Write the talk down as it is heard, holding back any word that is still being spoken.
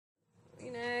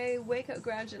wake up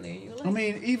gradually. And you're like, I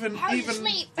mean, even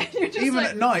sleep? even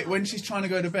at night when she's trying to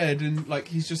go to bed and like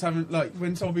he's just having like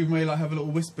when some people may like have a little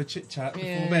whisper chit chat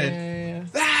before bed.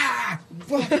 Yeah. Ah!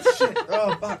 What? Shit.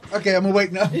 Oh, fuck. Okay, I'm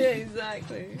awake now. Yeah,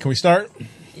 exactly. Can we start?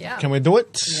 Yeah. Can we do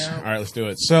it? Yeah. All right, let's do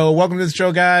it. So, welcome to the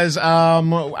show, guys. I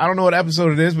don't know what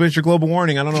episode it is, but it's your global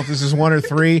warning. I don't know if this is 1 or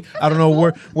 3. I don't know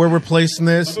where we're placing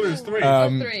this. I thought it was 3.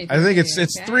 Three. I think it's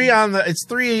Okay.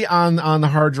 3 on the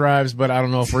hard drives, but I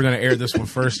don't know if we're gonna air this one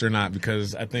first or not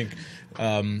because I think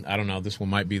I don't know. This one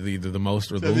might be either the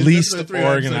most or the least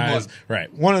organized.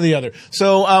 Right, one or the other.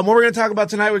 So, what we're gonna talk about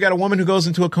tonight? We got a woman who goes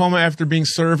into a coma after being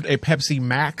served a Pepsi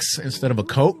Max instead of a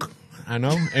Coke. I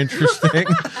know, interesting.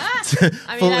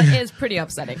 I mean, that is pretty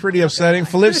upsetting. Pretty upsetting.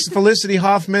 Felicity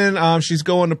Huffman, she's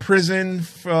going to prison.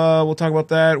 We'll talk about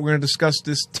that. We're going to discuss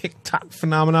this TikTok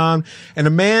phenomenon. And a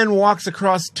man walks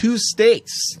across 2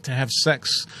 states to have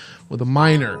sex with a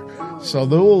minor. So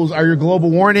those are your global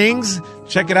warnings.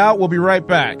 Check it out. We'll be right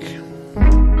back.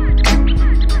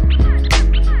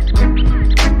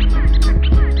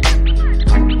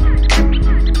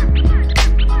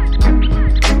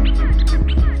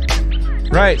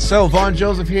 Right, so Vaughn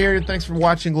Joseph here. Thanks for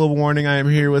watching Global Warning. I am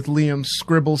here with Liam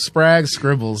Scribbles,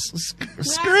 Scribbles,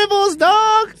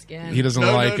 dog. He doesn't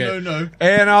like it. No.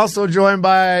 And also joined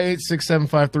by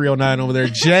 8675309 over there.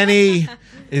 Jenny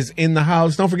is in the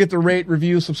house. Don't forget to rate,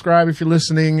 review, subscribe if you're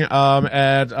listening at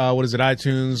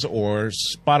iTunes or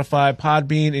Spotify,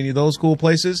 Podbean, any of those cool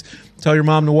places. Tell your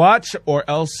mom to watch, or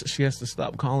else she has to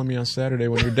stop calling me on Saturday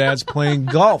when your dad's playing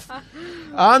golf.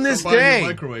 On this day,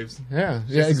 microwaves. Yeah, Stop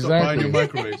exactly. buying your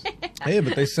microwaves. Hey,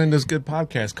 but they send us good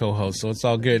podcast co-hosts, so it's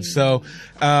all good. So,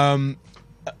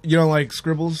 you don't like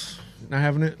Scribbles? Not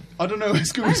having it? I don't know where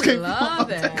Scribbles I came love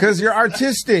from. it. Because you're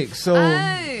artistic, so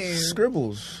Oh.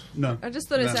 Scribbles. No. I just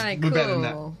thought it No, sounded we're better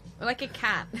than cool. Like a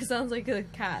cat. It sounds like a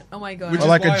cat. Oh my god. Which Or is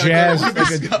like a why I jazz, go-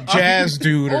 like a jazz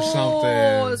dude or Or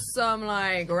something. some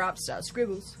like rap star.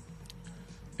 Scribbles.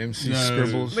 MC No.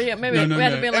 Scribbles. But yeah, maybe No. we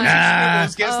had to be like,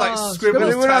 Scribbles gets like Oh, scribbles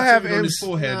But we don't have tattooed on his MC.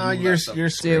 forehead. No, and all you're that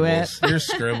stuff. Scribbles. You're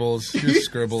Scribbles. You're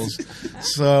Scribbles.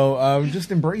 So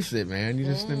just embrace it, man. You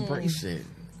just embrace it.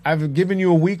 I've given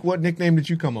you a week. What nickname did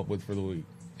you come up with for the week?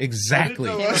 Exactly.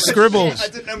 I didn't know- Scribbles. I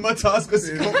didn't know my task was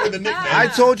to come up with a nickname. I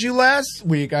told you last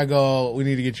week, I go, we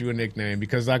need to get you a nickname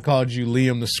because I called you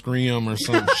Liam the Scream or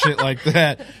some shit like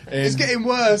that. And, It's getting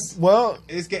worse. well,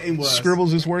 It's getting worse.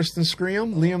 Scribbles is worse than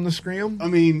Scream? Liam the Scream? I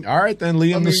mean, All right, then,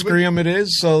 Liam the Scream it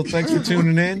is. So thanks for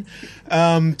tuning in.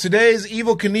 Today's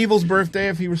Evel Knievel's birthday.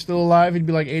 If he were still alive, he'd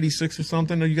be like 86 or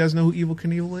something. Do you guys know who Evel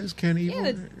Knievel is? Ken Evil?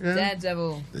 yeah, the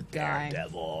Daredevil The guy.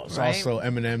 Daredevil. It's Right. also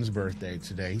Eminem's birthday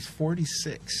today. He's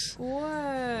 46. What?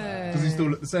 does he still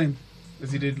look the same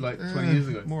as he did like 20 years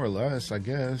ago? More or less, I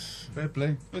guess. Fair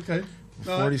play. Okay.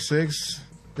 All right. 46.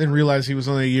 Didn't realize he was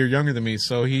only a year younger than me.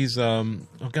 So he's, oh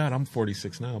God, I'm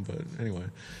 46 now. But anyway,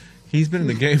 he's been in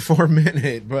the game for a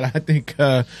minute. But I think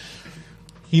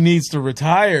he needs to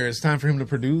retire. It's time for him to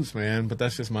produce, man. But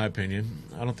that's just my opinion.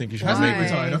 I don't think he should Hasn't make he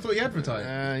retired? I thought he had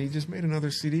retired. He just made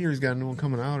another CD or he's got a new one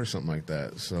coming out or something like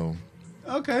that. So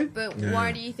Okay. But Yeah.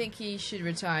 why do you think he should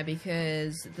retire?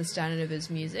 Because the standard of his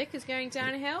music is going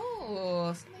downhill,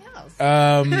 or something else?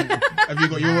 Have you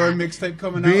got your own mixtape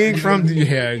coming out? being from you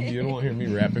don't want to hear me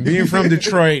rapping. Being from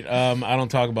Detroit, I don't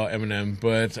talk about Eminem,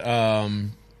 but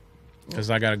because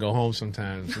I got to go home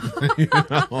sometimes. You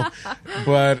know?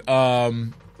 But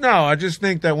no, I just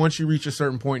think that once you reach a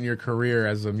certain point in your career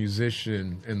as a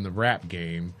musician in the rap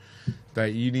game,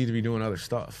 that you need to be doing other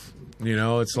stuff. You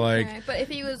know, it's like. Okay, but if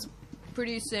he was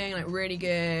producing like really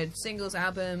good singles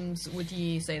albums, would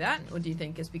you say that, or do you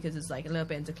think it's because it's like a little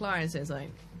bit in decline, so it's like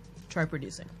try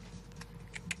producing?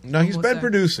 No, he's Almost been there.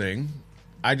 producing.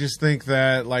 I just think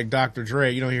that, like Dr. Dre,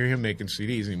 you don't hear him making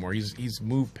CDs anymore. He's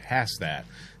moved past that.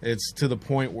 It's to the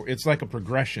point where it's like a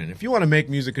progression. If you want to make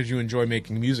music because you enjoy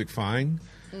making music, fine.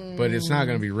 But it's not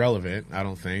going to be relevant, I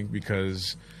don't think,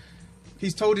 because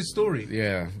He's told his story.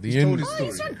 yeah, He's told his Oh, story.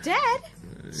 he's not dead.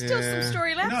 Still Yeah. some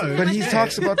story left. No, in him, but I he think.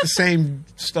 talks about the same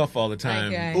stuff all the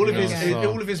time. Okay. All of you his know,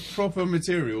 so- all of his proper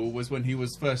material was when he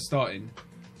was first starting,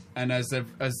 and as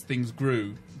things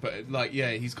grew. But like,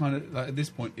 yeah, he's kind of like at this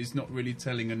point, he's not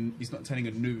telling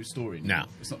a new story. No.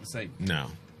 It's not the same. No.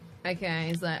 Okay,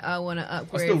 he's like, I want to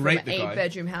upgrade still from rate an the guy.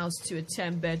 8-bedroom house to a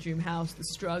 10-bedroom house. The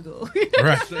struggle.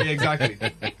 Right. So, yeah, exactly.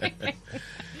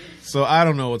 So I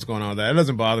don't know what's going on with that. It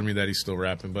doesn't bother me that he's still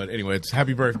rapping. But anyway, it's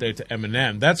happy birthday to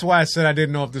Eminem. That's why I said I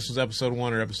didn't know if this was episode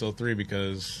 1 or episode 3,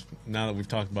 because now that we've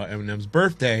talked about Eminem's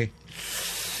birthday,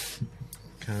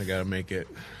 kind of got to make it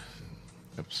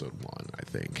episode 1, I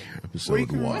think. Episode Well, you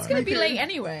can- 1. It's going to be late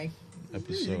anyway.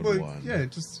 Episode Well, 1. yeah,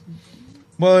 just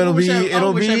Well, it'll wish be I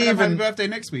it'll wish be I could have my even birthday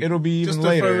next week. it'll be even just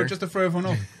later. Just to throw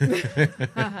everyone off.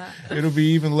 It'll be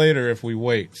even later if we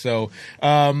wait. So,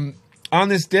 on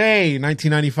this day,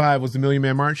 1995 was the Million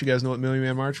Man March. You guys know what Million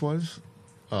Man March was?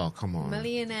 Oh, come on.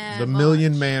 Millionaire The March.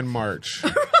 Million Man March.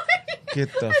 Get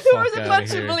the There fuck was a out bunch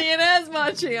of here. of millionaires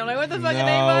marching. I'm like, what the fuck are they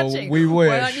No, marching? we Why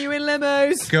wish. aren't you in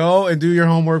limos? Go and do your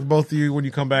homework, both of you. When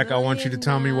you come back, I want you to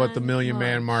tell me what the Million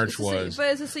Man Man March Is this was. but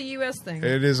is this a US thing?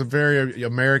 It is a very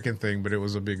American thing, but it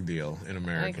was a big deal in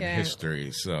American Okay.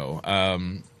 history. So,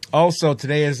 also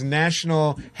today is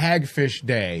National Hagfish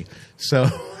Day. So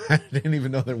I didn't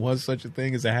even know there was such a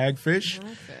thing as a hagfish.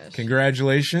 Hagfish.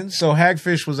 Congratulations. So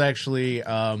hagfish was actually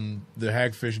the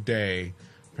Hagfish Day.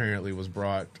 Apparently, was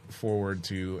brought forward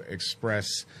to express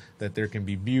that there can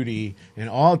be beauty in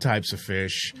all types of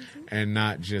fish, and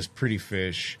not just pretty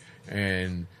fish.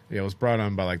 And it was brought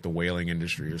on by like the whaling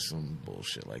industry or some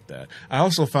bullshit like that. I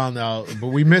also found out, but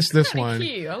we missed this Kinda one.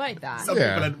 cute. I like that. Some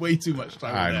Yeah. people had way too much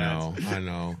time. I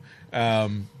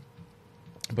know.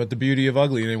 But the beauty of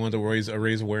ugly, they want to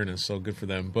raise awareness, so good for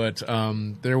them. But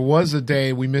there was a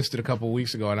day, we missed it a couple of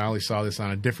weeks ago, and I only saw this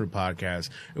on a different podcast.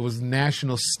 It was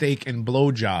National Steak and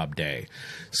Blowjob Day.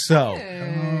 So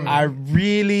I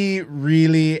really,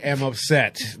 really am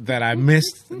upset that I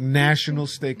missed National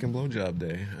Steak and Blowjob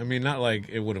Day. I mean, not like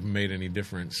it would have made any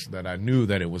difference that I knew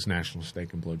that it was National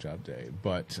Steak and Blowjob Day,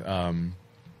 but...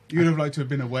 You would have liked to have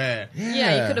been aware.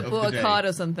 Yeah, you could have Of bought the a day. card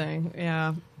or something.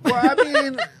 Yeah. Well, I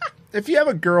mean, if you have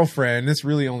a girlfriend, this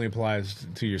really only applies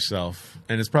to yourself,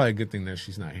 and it's probably a good thing that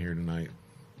she's not here tonight.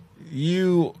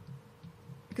 You,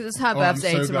 Because it's her Oh, I'm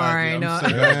birthday so tomorrow. glad, not, I'm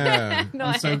so yeah.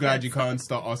 not I'm so his. glad you can't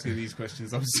start asking these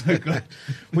questions. I'm so glad.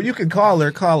 Well, you can call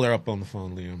her up on the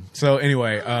phone, Liam. So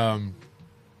anyway,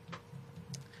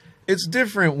 it's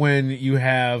different when you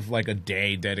have like a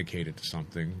day dedicated to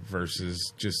something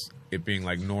versus just it being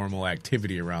like normal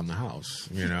activity around the house,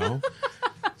 you know?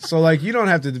 So like you don't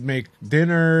have to make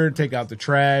dinner, take out the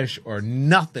trash or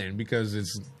nothing because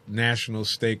it's National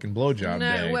Steak and Blowjob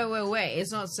Day. No, wait.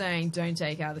 It's not saying don't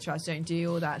take out the trash, don't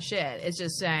do all that shit. It's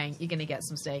just saying you're going to get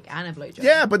some steak and a blowjob.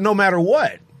 Yeah, but no matter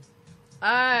what.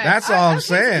 That's all I'm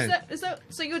saying.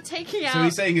 So you're taking out. So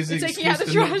he's saying it's you're an taking out the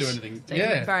excuse to not trash. do anything. Taking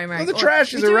Yeah. it very Well, the or trash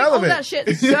is you're doing irrelevant. All that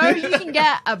shit so you can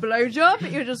get a blowjob.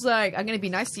 But you're just like, I'm going to be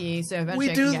nice to you, so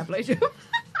eventually I can get a blowjob.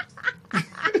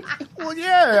 Well,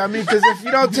 yeah, I mean, because if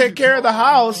you don't take care of the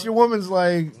house, your woman's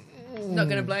like, Not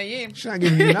going to blow you. she's not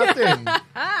giving you nothing.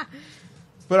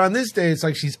 But on this day, it's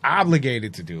like she's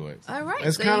obligated to do it. All right,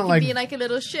 It's so you kind of can like, be like a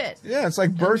little shit. yeah, it's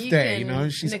like birthday. You can know,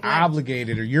 she's neglect.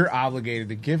 obligated, or you're obligated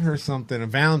to give her something on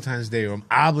Valentine's Day, or I'm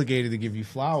obligated to give you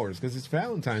flowers because it's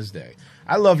Valentine's Day.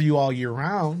 I love you all year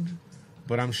round,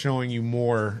 but I'm showing you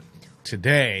more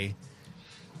today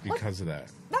because of that.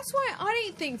 That's why I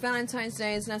don't think Valentine's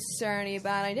Day is necessarily a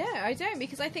bad idea. I don't,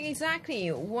 because I think exactly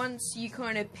once you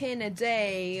kind of pin a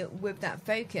day with that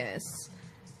focus,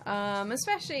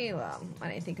 especially, well, I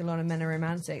don't think a lot of men are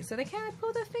romantic, so they kind of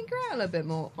pull their finger out a little bit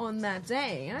more on that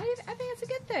day. And I think it's a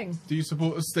good thing. Do you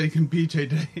support a steak and PJ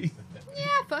day? Yeah,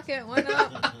 fuck it, why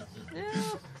not? Yeah.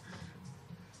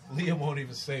 Liam won't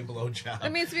even say blowjob. I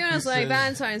mean, to be honest, He like says-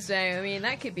 Valentine's Day, I mean,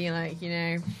 that could be like, you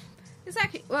know,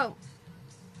 exactly, well,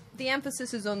 the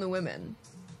emphasis is on the women.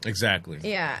 Exactly.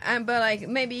 Yeah, but like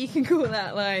maybe you can call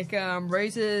that like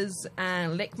roses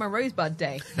and lick my rosebud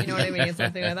day. You know what I mean? It's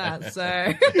something like that.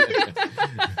 So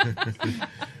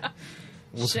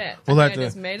shit. we'll I have think to- I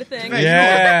just made a thing.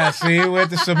 Yeah, see, we have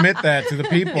to submit that to the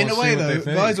people. In a see way, what they though,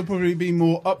 think. guys will probably be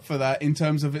more up for that in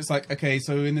terms of it's like, okay,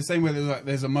 so in the same way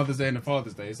there's a Mother's Day and a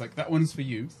Father's Day, it's like that one's for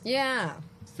you, Yeah.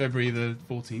 February the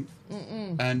 14th.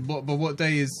 And what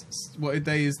day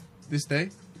is this day?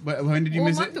 When did you What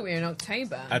miss month it? are we in?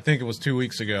 October. I think it was 2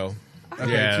 weeks ago.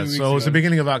 Okay, Yeah, 2 weeks so it was the ago.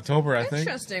 beginning of October, I think.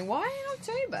 Interesting. Why in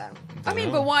October? I mean,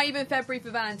 know. but why even February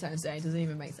for Valentine's Day? It doesn't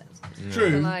even make sense.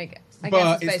 True, But like, I but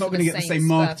guess it's based not on going to get the same saint's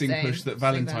marketing birthday, push that St.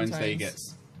 Valentine's Day Valentine's.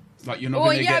 gets. Like you're not Well,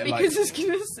 going to yeah, get because like.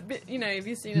 it's gonna, you know, if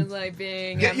you're seen as like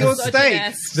being Get your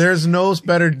misogynist. There's no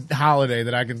better holiday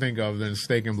that I can think of than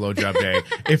Steak and Blowjob Day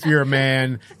if you're a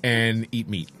man and eat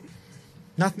meat.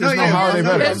 There's no yeah, holiday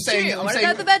no, better. I'm That's saying- true. I'm What saying-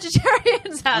 about the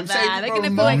vegetarians out I'm saying there? They're from going to a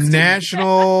feel like marketing-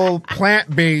 National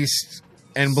plant-based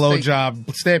and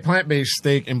blowjob plant-based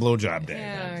steak and blowjob day.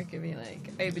 Yeah, it could be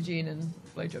like aubergine and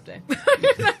blowjob day.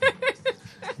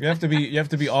 You have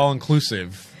to be all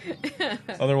inclusive.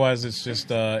 Otherwise, it's just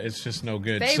no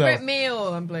good. Favorite meal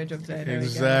on blowjob day. There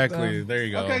Exactly. There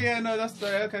you go. Okay, yeah, no, that's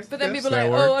okay. But then people are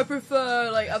like, I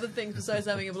prefer like other things besides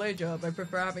having a blowjob. I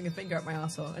prefer having a finger up my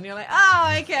asshole. And you're like,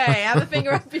 oh, okay, have a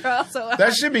finger up your asshole.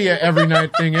 That should be an every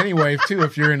night thing anyway, too,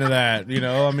 if you're into that. You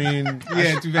know, I mean,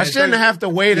 I shouldn't have to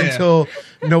wait until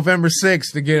November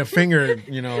 6th to get a finger,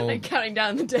 you know. Like counting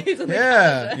down the days on the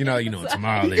calendar. You know what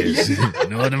tomorrow is. You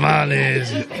know what tomorrow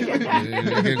is.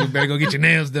 You better go get your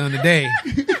nails done today.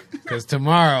 Because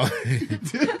tomorrow,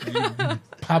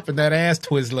 popping that ass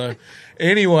Twizzler.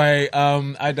 Anyway,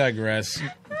 I digress.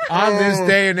 On this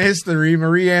day in history,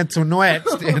 Marie Antoinette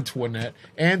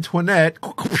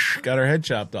got her head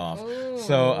chopped off. Ooh.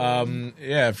 So,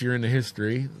 if you're into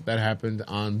history, that happened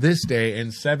on this day in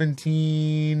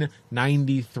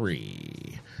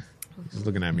 1793. She's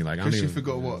looking at me like I don't Because she even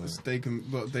forgot what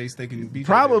day steak and beef.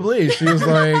 Probably. She was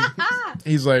like,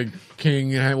 he's like,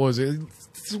 King, what was it?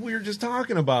 We were just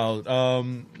talking about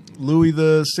Louis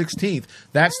the 16th.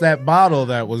 That's that bottle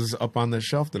that was up on the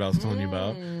shelf that I was telling you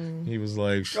about. He was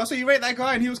like, oh, so you rate that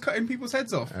guy and he was cutting people's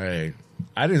heads off. Hey,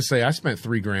 I didn't say I spent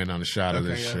 $3,000 on a shot of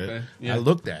this shit. Okay. Yeah. I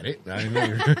looked at it. I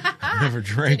never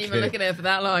drank Didn't even it. look at it for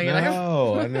that long.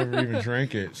 No, I never even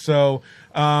drank it. So,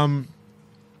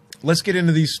 let's get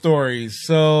into these stories.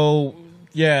 So,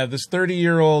 this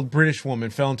 30-year-old British woman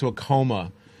fell into a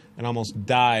coma and almost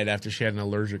died after she had an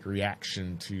allergic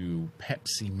reaction to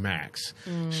Pepsi Max.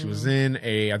 She was in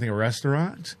a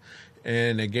restaurant,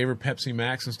 and they gave her Pepsi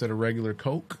Max instead of regular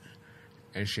Coke,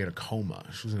 and she had a coma.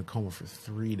 She was in a coma for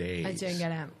 3 days. I don't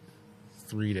get it.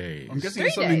 3 days. I'm guessing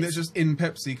it's something that's just in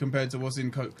Pepsi compared to what's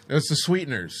in Coke. It's the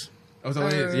sweeteners. Oh, is that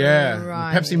what it is? Yeah.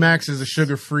 Right. Pepsi Max is a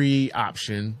sugar-free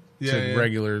option to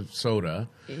regular soda.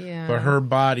 Yeah. But her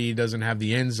body doesn't have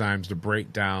the enzymes to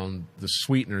break down the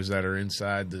sweeteners that are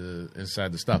inside the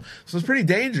stuff. So it's pretty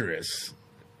dangerous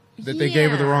that they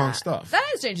gave her the wrong stuff. That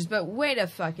is dangerous, but wait a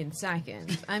fucking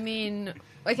second. I mean,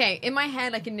 okay, in my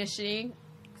head, like initially,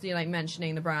 because you're like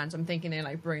mentioning the brands, I'm thinking they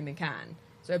like bring the can.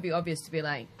 So it'd be obvious to be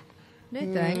like, no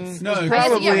thanks. No, it's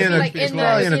probably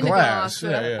in a glass.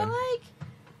 But like,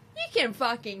 you can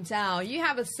fucking tell. You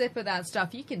have a sip of that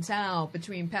stuff, you can tell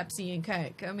between Pepsi and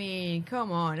Coke. I mean,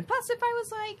 come on. And plus, if I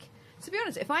was like, to be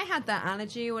honest, if I had that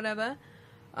allergy or whatever,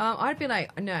 I'd be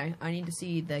like, no, I need to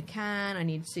see the can, I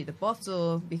need to see the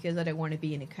bottle, because I don't want to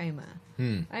be in a coma.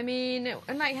 I mean,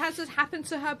 and like, has this happened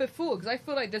to her before? Because I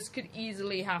feel like this could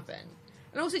easily happen.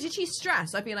 And also, did she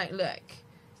stress? I'd be like, look,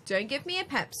 don't give me a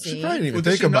Pepsi. She probably didn't even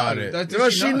think about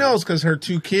it. She knows because her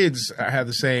 2 kids had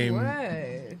the same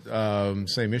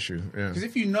same issue. Yeah. Because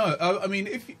if you know, I mean,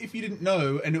 if you didn't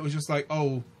know and it was just like,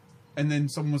 oh, and then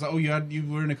someone was like, oh, you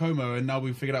were in a coma and now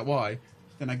we figured out why,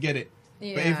 then I get it.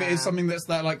 Yeah. But if it is something that's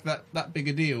that big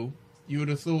a deal, you would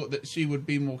have thought that she would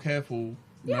be more careful,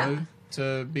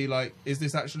 to be like, is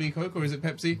this actually Coke or is it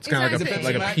Pepsi? It's kind of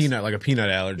like a peanut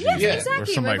allergy. Yes,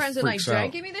 exactly. Where My friends are like, freaks don't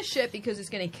out. give me this shit because it's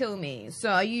going to kill me. So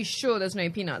are you sure there's no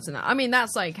peanuts in that? I mean,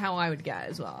 that's like how I would get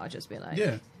as well. I'd just be like...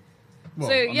 Yeah. Well,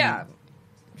 So, I mean,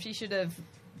 she should have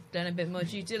done a bit more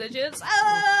due diligence.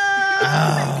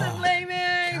 Victim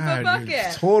blaming for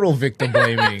bucket. Total victim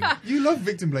blaming. you love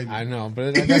victim blaming. I know,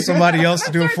 but I got somebody else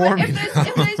to do it for me.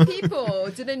 If those people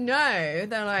didn't know,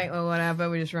 they're like, oh, whatever,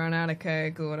 we just ran out of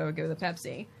Coke or whatever, go with a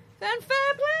Pepsi. Then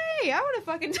fair play. I would have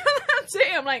fucking done that too.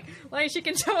 I'm like she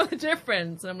can tell the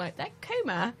difference. And I'm like, that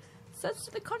coma says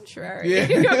to the contrary.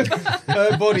 Yeah.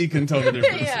 Her body can tell the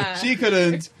difference. Yeah. She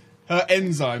couldn't. Her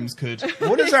enzymes could.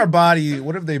 What is our body?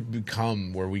 What have they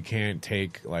become where we can't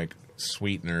take like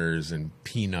sweeteners and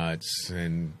peanuts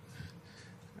and?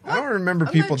 I don't remember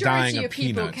people dying of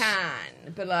peanuts. People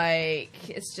can, but like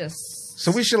it's just.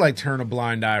 So we should like turn a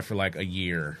blind eye for like a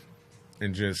year,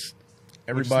 and just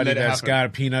everybody that's got a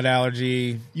peanut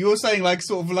allergy. You're saying like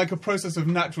sort of like a process of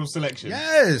natural selection.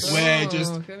 Yes. Where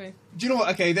just. Do you know what?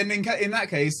 Okay, then in that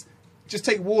case, just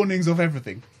take warnings of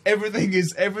everything. Everything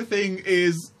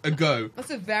is a go.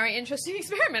 That's a very interesting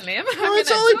experiment, Liam. No,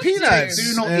 it's only peanuts.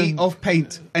 Do not eat off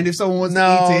paint. And if someone wants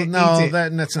to eat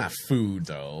it. That's not food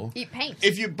though. Eat paint.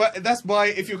 But that's why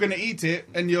if you're going to eat it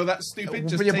and you're that stupid,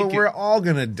 just take it. But we're all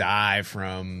gonna die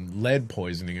from lead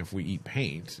poisoning if we eat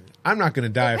paint. I'm not gonna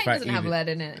die if I eat it. Paint doesn't have lead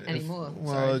in it anymore.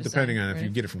 Well, depending on if you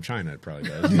get it from China, it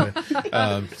probably does.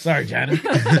 Sorry, China.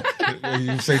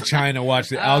 You say China, watch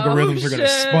the algorithms are gonna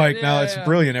spike. Now it's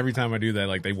brilliant every time I do that.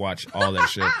 Like they watch all that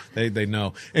shit. They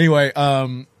know. Anyway,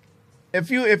 If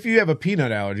you have a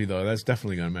peanut allergy, though, that's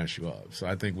definitely going to mess you up. So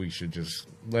I think we should just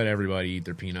let everybody eat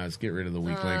their peanuts, get rid of the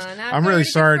weak links. now I'm I've really got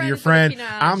a sorry to good your friend friend. with a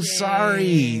peanut I'm allergy.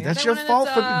 sorry. I That's don't your wanna fault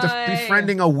for die.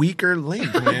 befriending a weaker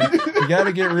link, man. You got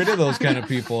to get rid of those kind of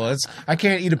people. I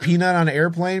can't eat a peanut on an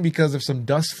airplane because if some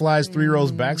dust flies 3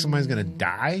 rows back, somebody's going to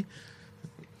die.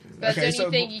 But Okay, don't you so-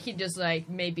 think you can just like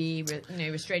maybe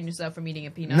restrain yourself from eating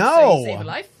a peanut No. so you save a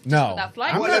life? Just No. for that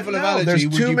flight? I'm What not- level of no, allergy There's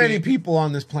would too you many be? people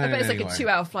on this I planet bet it's like anyway.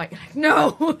 a 2-hour flight. You're like,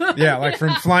 no. Yeah, like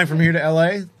flying from here to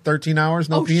LA, 13 hours,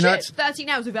 no oh peanuts. shit, 13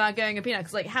 hours without going a peanut.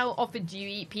 Because like, how often do you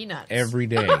eat peanuts? Every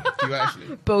day. You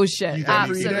actually. Bullshit. You don't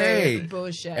eat Absolute day.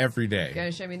 bullshit. Every day. Go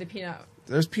show me the peanut.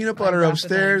 There's peanut Like, butter that's the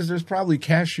upstairs. thing. There's probably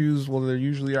cashews. Well, there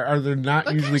usually are. There not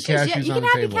But usually cashews, cashews you on can the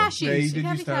have your table? cashews. Yeah, you you did can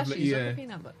have used your to have, like, cashews, not yeah. the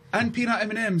peanut butter. And peanut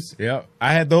M&Ms. Yep,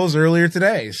 I had those earlier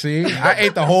today. See, I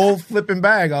ate the whole flipping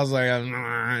bag. I was like, I ate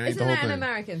Isn't the whole that an thing.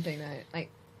 American thing though? Like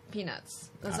peanuts.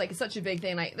 That's like such a big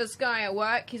thing. Like this guy at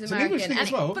work, he's an American, English thing and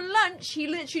as well. for lunch he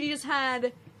literally just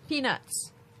had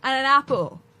peanuts and an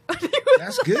apple.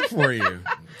 That's good for you.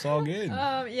 It's all good.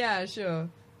 Yeah, sure.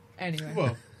 Anyway,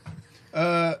 Well,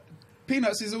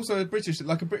 peanuts is also a British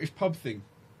pub thing.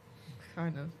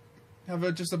 kind of.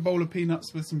 Have just a bowl of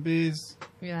peanuts with some beers.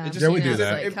 Yeah, It just- Yeah, we do peanuts,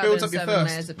 that. like, It covered builds in up your 7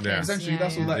 thirst. layers of Yeah. piss. Essentially,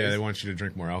 that's all that Yeah, is. they want you to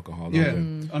drink more alcohol. Don't Yeah, they?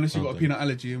 unless you've got a Something. peanut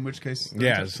allergy, in which case.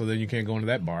 Yeah, so then you can't go into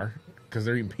that bar because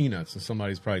they're eating peanuts, and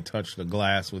somebody's probably touched a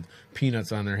glass with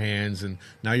peanuts on their hands, and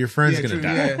now your friend's Yeah, gonna true,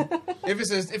 die. yeah.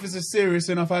 If it's a serious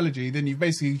enough allergy, then you've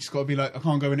basically just got to be like, I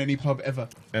can't go in any pub ever.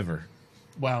 Ever.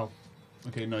 Wow.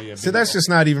 Okay, no, yeah. So that's just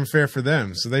not even fair for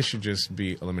them. So they should just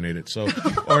be eliminated. So,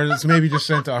 or it's maybe just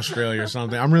sent to Australia or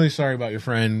something. I'm really sorry about your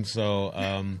friend. So,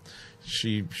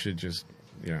 she should just,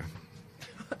 yeah.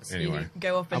 Anyway,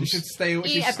 go off and You should stay. You eat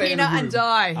should a stay in a peanut and room.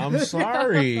 die. I'm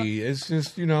sorry. It's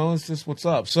just, it's just what's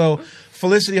up. So,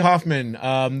 Felicity Huffman,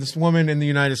 this woman in the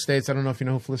United States. I don't know if you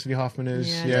know who Felicity Hoffman is.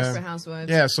 Yeah, Desperate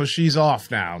Housewives. Yeah. So she's off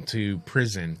now to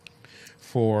prison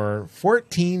for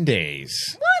 14 days.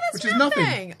 What? That's Which is nothing.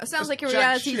 nothing. It sounds like a Jack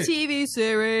reality shit. TV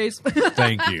series.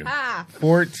 Thank you.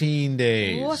 14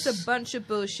 days. What a bunch of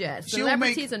bullshit. She'll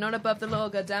Celebrities make- are not above the law,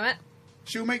 goddammit.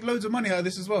 She'll make loads of money out of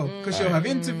this as well because she'll have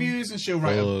interviews and she'll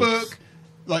write a Books. book,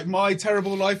 like my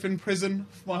terrible life in prison,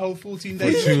 my whole 14 For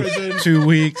days in prison, 2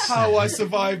 weeks. how I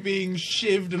survived being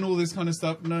shivved and all this kind of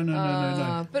stuff.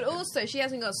 No. But also, she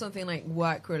hasn't got something like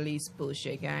work release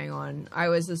bullshit going on. I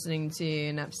was listening to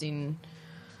an Epstein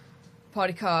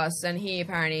podcast, and he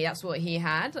apparently that's what he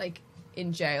had, like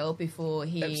in jail before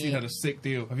he. Epstein had a sick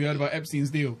deal. Have you heard about Epstein's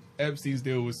deal? Epstein's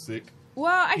deal was sick.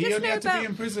 Well, I He just only know had to about. be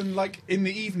in prison like in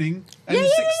the evening, and Yeah,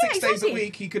 six days a exactly.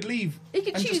 week he could leave. He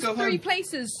could and choose just go 3 home.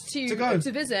 places To go.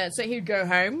 to visit. So he'd go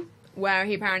home, where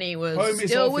he apparently was Home, his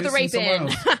still with the office, and raping.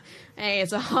 somewhere Hey,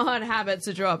 it's a hard habit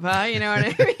to drop, huh? You know what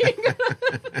I mean?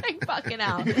 Like, fucking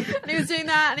hell. And he was doing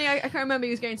that, and I can't remember,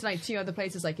 he was going to like 2 other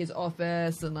places, like his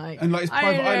office and like... And, like, his I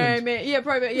don't private know, island. Yeah,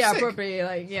 private, yeah, Sick. probably,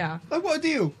 like, yeah. Like what a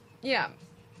deal! Yeah.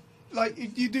 Like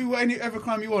you do any ever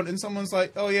crime you want, and someone's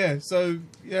like, "Oh yeah, so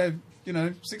yeah,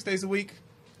 6 days a week."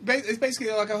 It's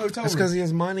basically like a hotel That's room. because he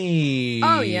has money.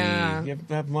 Oh, yeah. You have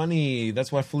to have money.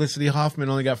 That's why Felicity Hoffman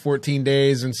only got 14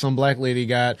 days, and some black lady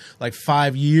got like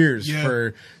 5 years Yeah.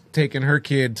 for taking her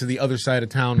kid to the other side of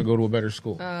town to go to a better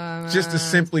school. Just to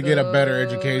simply get a better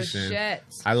education. Bullshit.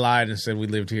 I lied and said we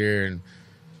lived here, and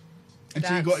And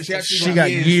she actually she got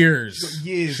years. She got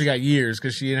years. She got years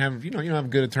because she didn't have, you don't have a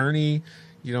good attorney.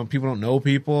 People don't know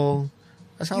people.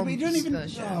 That's how. Yeah, but you don't even.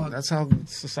 Bullshit. Oh, That's how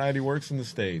society works in the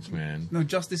States, man. no,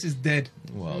 justice is dead.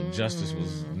 Well, justice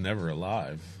was never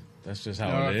alive. That's just how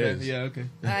Oh, it okay. is. Yeah, okay.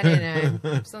 I don't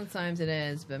know. Sometimes it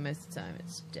is, but most of the time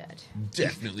it's dead.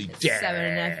 Definitely It's dead.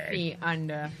 7.5 feet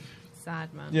under.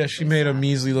 Sad, man. Yeah, she It's made a sad.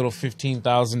 measly little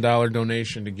 $15,000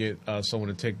 donation to get someone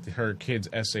to take her kids'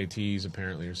 SATs,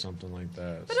 apparently, or something like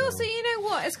that. But So- also, you know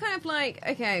what? It's kind of like,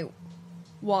 okay,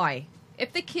 why?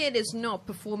 If the kid is not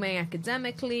performing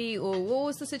academically, or what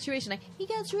was the situation? Like, he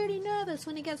gets really nervous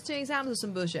when he gets to exams or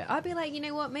some bullshit. I'd be like, you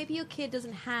know what? Maybe your kid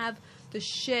doesn't have the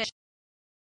shit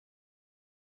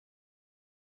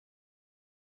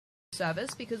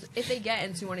service, because if they get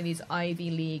into one of these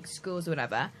Ivy League schools or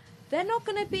whatever, they're not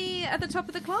going to be at the top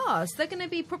of the class. They're going to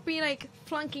be probably like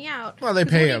flunking out. Well, they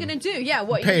 'Cause pay What are you them. going to do? Yeah,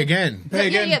 what? Pay you- again. Pay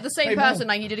again. Yeah, the same Pay more. person.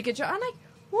 Like, you did a good job. I'm like,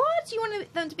 what? You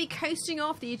want them to be coasting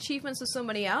off the achievements of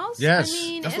somebody else? Yes. I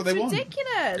mean, That's it's what they want.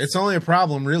 ridiculous. It's only a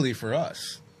problem, really, for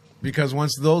us. Because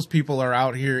once those people are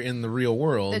out here in the real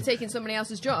world, They're taking somebody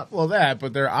else's job. well,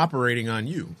 but they're operating on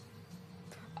you.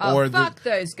 Oh, or fuck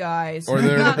those guys. or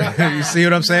they're you see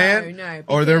what I'm saying? No,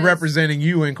 or they're because- representing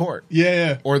you in court.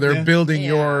 Yeah. Or they're building Yeah.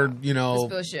 your, It's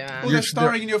bullshit, man. Or they're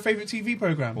starring in your favorite TV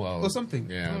program well, or something.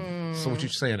 Yeah. Hmm. So what you're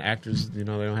saying? Actors, they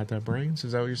don't have to have brains?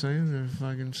 Is that what you're saying? They're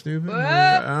fucking stupid. What?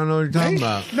 I don't know what you're talking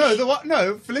about.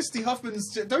 No, Felicity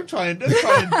Huffman's. Don't try and do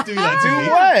that to me.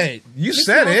 What? You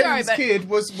said it. Sorry, This but- kid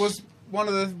was one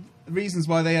of the reasons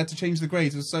why they had to change the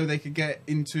grades was so they could get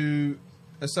into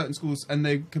a certain schools and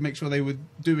they could make sure they were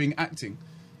doing acting.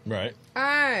 Right.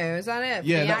 Oh, is that it?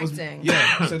 Yeah, the that acting. was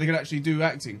yeah. So they could actually do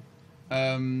acting.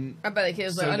 I bet the kid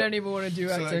was So like, I that- don't even want to do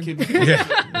So that acting. kid, Yeah.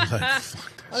 Like,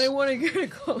 fuck I don't want to go to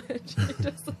college.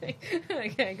 Just like,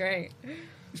 okay, great.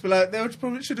 just be like, they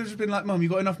probably should have just been like, Mum, you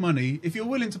got enough money. If you're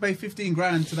willing to pay 15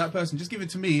 grand to that person, just give it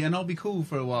to me and I'll be cool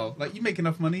for a while. Like, you make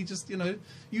enough money, just,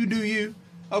 you do you.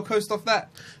 I'll coast off that.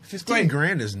 15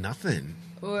 grand is nothing.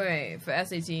 Wait, for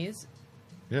SATs?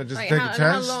 Yeah, just Like, take how, a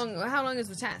test. how long is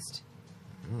the test?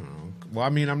 I don't know. Well, I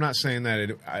mean, I'm not saying that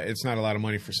it's not a lot of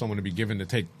money for someone to be given to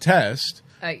take the test.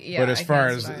 Yeah, but as I far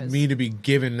guess as I was- me to be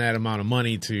given that amount of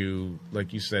money to,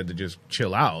 like you said, to just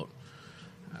chill out.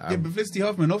 Yeah, but Felicity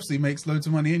Huffman obviously makes loads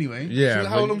of money anyway. Yeah,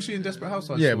 How but- long is she in Desperate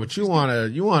Housewives? Yeah, for? but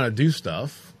you wanna do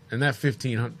stuff, and that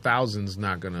 15,000's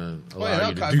not gonna allow yeah, you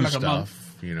that'll to cut do for like a month. stuff.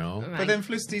 You know. Right. But then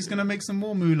Felicity's going to make some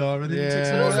more moolah. And then it takes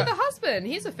Yeah. But all also that. the husband,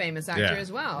 he's a famous actor Yeah.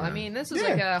 as well. I Yeah. mean, this is Yeah.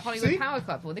 like a Hollywood See? power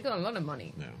couple. They got a lot of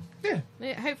money. Yeah. Yeah.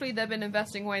 Yeah, hopefully they've been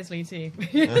investing wisely too.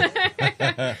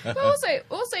 But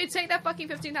also take that fucking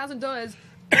 $15,000.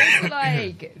 Go to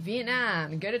like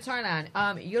Vietnam, go to Thailand.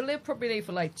 You'll live probably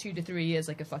for like 2 to 3 years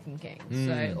like a fucking king.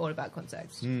 So all about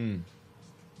context.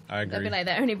 I They'll agree. be like,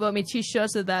 they only bought me 2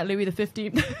 shots of that Louis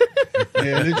XV.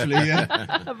 Yeah, literally,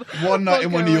 yeah. One night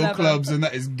in one of Vodka or your whatever. clubs and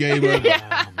that is game over.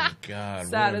 Yeah. Oh my god,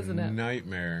 Sad, what a isn't it?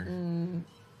 nightmare.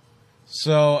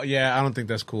 So yeah, I don't think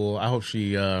that's cool. I hope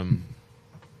she.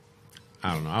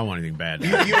 I don't know. I don't want anything bad.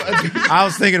 I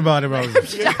was thinking about it. But I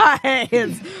was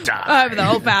Dies. Over the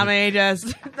whole family just.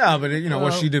 no, but what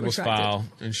Well, she did was retracted. foul,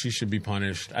 and she should be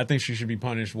punished. I think she should be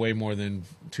punished way more than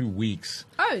 2 weeks.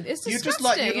 Oh, it's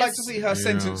disgusting. you'd like to see her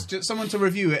sentence, just someone to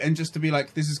review it and just to be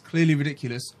like, this is clearly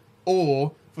ridiculous,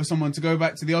 or for someone to go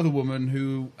back to the other woman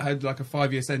who had like a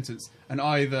 5-year sentence and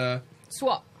either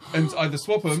swap.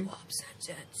 swap them,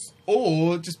 Sentence.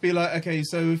 or just be like, okay,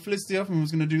 so Felicity Huffman was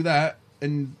going to do that,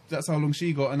 and that's how long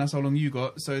she got, and that's how long you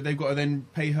got. So they've got to then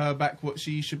pay her back what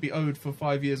she should be owed for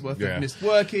 5 years worth Yeah. of missed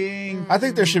working. I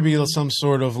think there should be some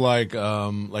sort of like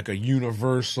a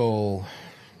universal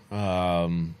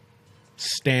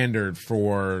standard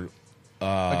for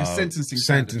Like a sentencing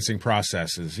sentencing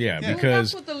processes. Yeah, Yeah. because Well,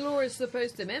 that's what the law is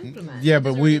supposed to implement. Yeah, It but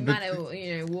doesn't we- really but-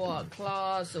 matter, what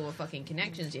class or fucking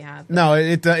connections you have. no,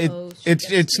 Oh,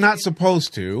 it's not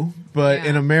supposed to. But Yeah.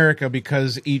 in America,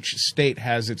 because each state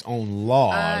has its own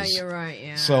laws, You're right.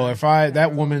 Yeah. so if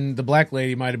that woman, the black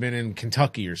lady, might have been in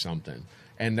Kentucky or something,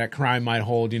 and that crime might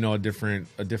hold a different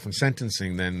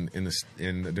sentencing than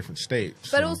in a different state.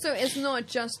 But So, also, it's not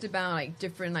just about like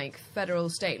different like federal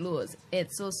state laws.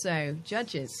 It's also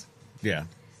judges. yeah.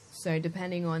 So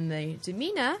depending on the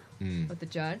demeanor Mm. of the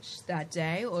judge that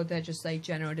day, or their just like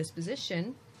general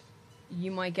disposition, you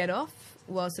might get off.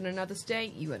 Whilst in another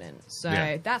state, you wouldn't. So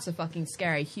Yeah. that's a fucking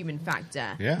scary human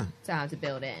factor Yeah. to have to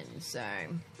build in. So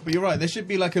But you're right, there should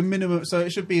be like a minimum. So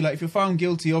it should be like, if you're found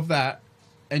guilty of that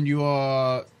and you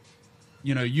are,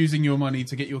 using your money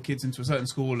to get your kids into a certain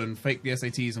school and fake the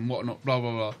SATs and whatnot, blah,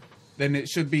 blah, blah, then it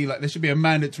should be like, there should be a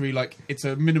mandatory, like, it's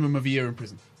a minimum of a year in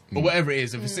prison. Or whatever it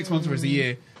is, if it's 6 months or it's a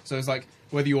year. So it's like,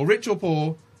 whether you're rich or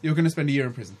poor, you're going to spend a year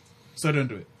in prison. So don't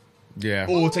do it. Yeah.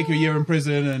 Or take your year in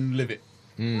prison and live it.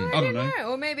 I don't know.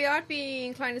 Or maybe I'd be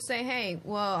inclined to say, hey,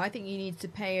 well, I think you need to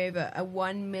pay over a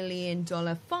 $1 million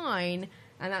fine,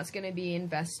 and that's going to be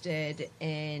invested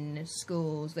in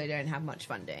schools they don't have much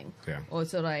funding. Yeah. Or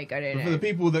so like, I don't But for know. the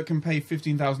people that can pay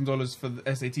 $15,000 for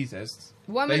the SAT tests,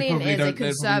 1 they million probably is a don't-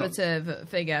 they're probably not- conservative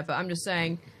figure, but I'm just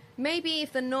saying, maybe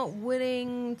if they're not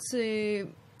willing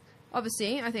to,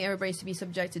 obviously, I think everybody should be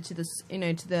subjected to this,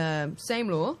 to the same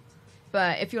law.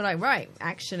 But if you're like, right,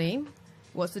 actually,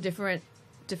 what's the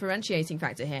differentiating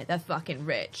factor here? They're fucking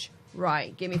rich,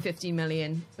 right? Give me 15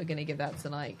 million. We're gonna give that to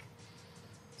like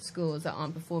schools that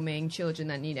aren't performing, children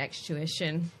that need extra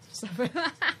tuition. Stuff like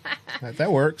that.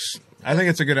 That works. I think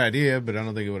it's a good idea, but I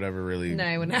don't think it would ever really. No,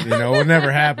 it would never. it would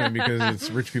never happen because it's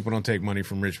rich people don't take money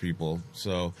from rich people.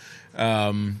 So,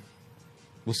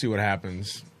 we'll see what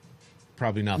happens.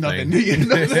 Probably nothing.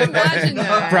 Imagine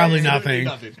that. Probably nothing.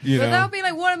 You But know, that would be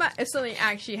like, what about if something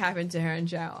actually happened to her in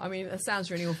jail? I mean, that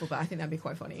sounds really awful, but I think that'd be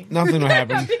quite funny. nothing will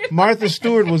happen. Martha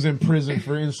Stewart was in prison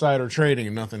for insider trading,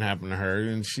 and nothing happened to her.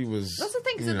 And she was. That's the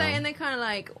thing, you so know, they're kind of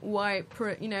like white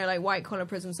collar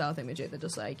prison style thing with it. They're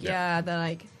just like, they're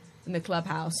like in the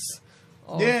clubhouse.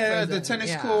 Yeah, prison. the tennis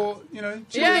Yeah. court, you know.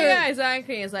 Yeah,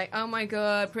 exactly. It's like, oh my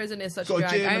god, prison is such a Got a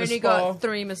drag. gym I and a only spa. got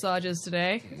 3 massages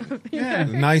today. Yeah.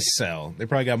 nice cell. They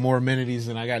probably got more amenities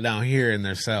than I got down here in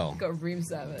their cell. Got room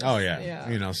service. Oh yeah.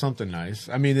 You know, something nice.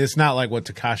 I mean, it's not like what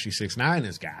Tekashi 6ix9ine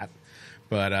has got,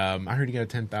 but I heard he got a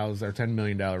 $10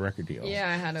 million record deal. Yeah,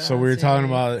 I had. So we were talking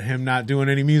about him not doing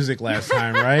any music last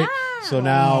time, right? So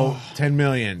now 10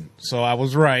 million. So I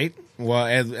was right. Well,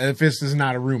 if this is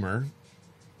not a rumor,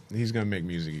 he's gonna make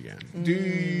music again. Do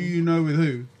you know with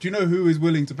who? Do you know who is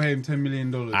willing to pay him $10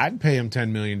 million? I'd pay him $10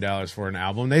 million for an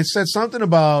album. They said something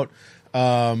about,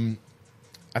 I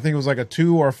think it was like a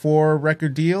 2 or 4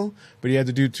 record deal, but he had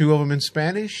to do 2 of them in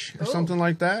Spanish or something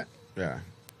like that. Yeah.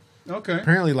 Okay.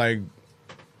 Apparently, like,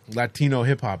 Latino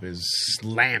hip hop is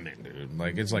slamming, dude.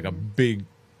 Like, it's like a big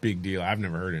deal. I've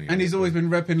never heard any. And he's always been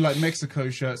repping like Mexico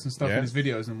shirts and stuff Yeah. in his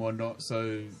videos and whatnot.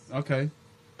 So okay.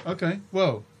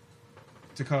 Well,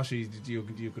 Tekashi, you're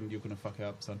gonna fuck it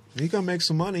up, son. He's gonna make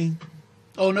some money.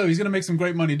 Oh no, he's gonna make some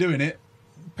great money doing it.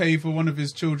 Pay for one of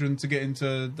his children to get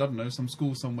into, I don't know, some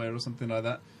school somewhere or something like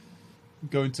that.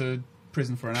 Go into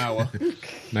prison for an hour.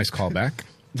 Nice callback.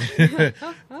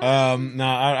 No,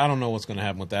 I don't know what's going to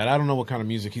happen with that. I don't know what kind of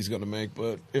music he's going to make,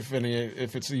 but if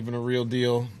it's even a real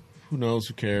deal, who knows?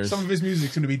 Who cares? Some of his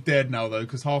music's gonna be dead now though,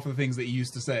 because half of the things that he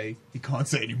used to say he can't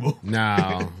say anymore.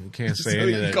 No, you can't say So any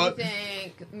you of that. can't- I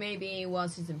think maybe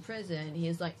whilst he's in prison, he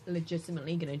is like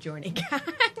legitimately going to join a gang.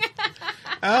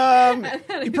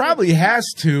 He probably has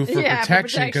to for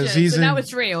protection because he's so in. now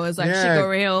it's real. It's like Chico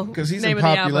Real. Because he's name in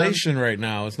of the album. population right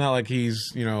now. It's not like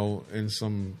he's in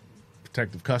some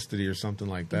protective custody or something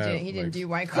like that. He didn't Like- do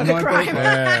white And collar high crime. profile.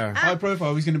 Yeah. High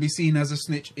profile. He's gonna be seen as a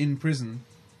snitch in prison.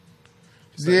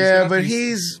 So he's Yeah, gonna have but to be-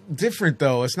 he's different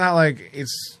though. It's not like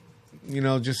it's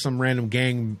just some random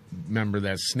gang member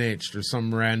that snitched or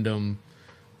some random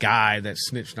guy that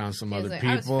snitched on some He was other like,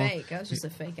 people. I was fake. I was just a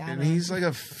fake And actor. he's like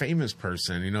a famous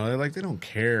person, They're like they don't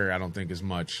care. I don't think as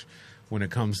much when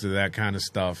it comes to that kind of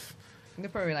stuff. They're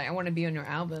probably like, I want to be on your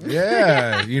album.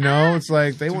 Yeah, it's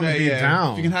like they want to be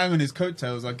down. If you can hang on his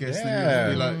coattails, I guess. Yeah. Then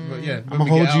you'll be like, but yeah, I'm when gonna we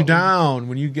hold get you out, down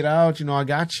when you get out. I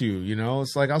got you.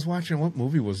 It's like I was watching. What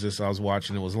movie was this? I was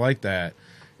watching. It was like that,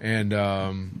 and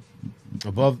not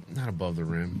above the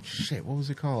rim. Shit, what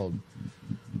was it called?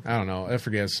 I don't know. I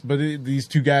forget. But these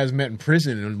two guys met in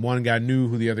prison, and one guy knew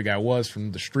who the other guy was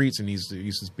from the streets, and he's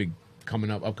this big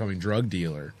upcoming drug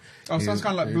dealer. Oh, sounds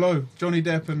kind of like Blow, Johnny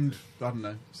Depp, and I don't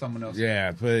know, someone else.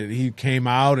 Yeah, but he came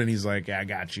out and he's like, I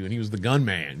got you. And he was the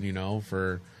gunman,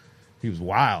 he was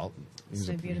wild.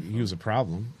 So beautiful. He was a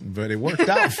problem, but it worked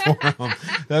out for him.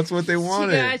 That's what they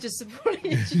wanted. You guys just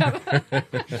supporting each other.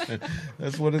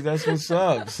 That's what's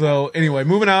up. So anyway,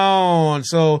 moving on.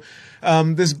 So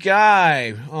this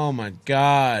guy, oh my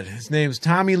God, his name's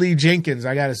Tommy Lee Jenkins.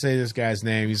 I got to say this guy's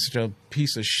name. He's such a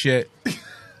piece of shit.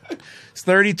 He's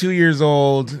 32 years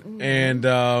old,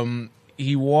 and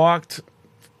he walked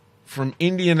from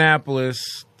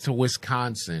Indianapolis to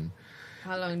Wisconsin.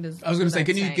 How long does? I was going to say,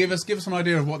 can you take? give us an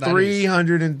idea of what that is?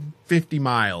 350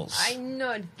 miles. I'm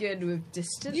not good with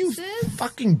distances. You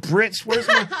fucking Brits. Where's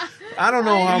my... I don't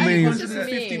know how many...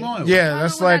 150 miles. Yeah, How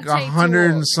that's long would like that take to 100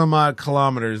 and walk? some odd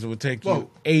kilometers. It would take you Whoa.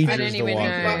 ages I don't to even walk. know.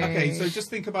 there. Okay, so just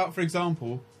think about, for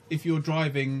example, if you're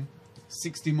driving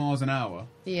 60 miles an hour.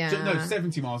 Yeah. No,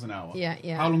 70 miles an hour. Yeah,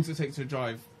 yeah. How long does it take to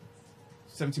drive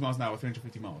 70 miles an hour,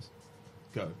 350 miles?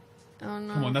 Go. Oh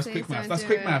no! Come on, that's please quick maths. don't That's do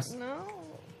quick it. maths. No.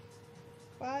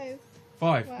 5.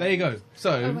 5. There you go.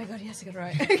 So, Oh my god! Yes, I got it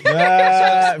right.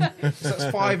 Ah, so that's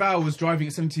 5 hours driving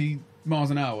at 70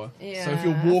 miles an hour. Yeah. So if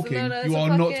you're That's a walking, lot of- you that's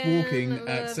are a not fucking walking lot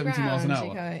at of 70 miles an ground,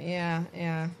 hour. Chico. Yeah,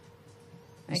 yeah.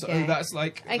 So Okay. that's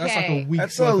like a Okay. week.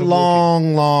 that's a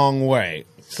long way.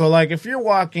 So, like, if you're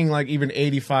walking, like, even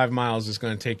 85 miles, it's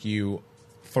going to take you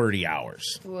 30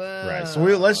 hours. Whoa. Right. So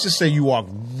let's just say you walk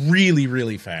really,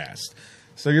 really fast.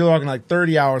 So you're walking like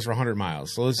 30 hours for 100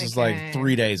 miles. So this is like Okay.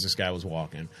 3 days this guy was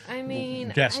walking. I mean,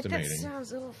 Guesstimating. that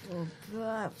sounds awful,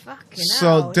 but fucking So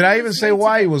hell. did I He even was say meant to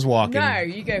why be- he was walking? No,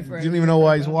 you go for it. You didn't even know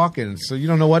why he's walking. So you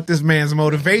don't know what this man's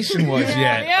motivation was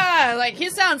yet. Yeah, like he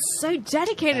sounds so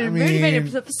dedicated and I motivated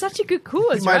mean, for such a good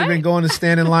cause, He might right? have been going to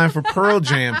stand in line for Pearl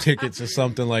Jam tickets or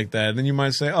something like that. Then you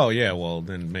might say, oh, yeah, well,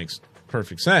 then it makes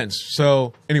perfect sense.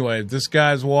 So anyway, this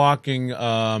guy's walking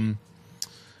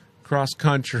cross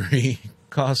country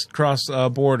cross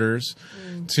borders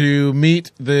to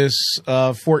meet this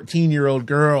 14-year-old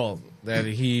girl that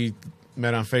he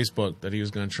met on Facebook that he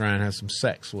was going to try and have some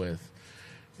sex with.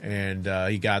 And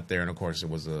he got there, and of course, it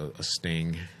was a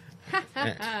sting.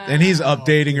 And he's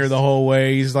updating her the whole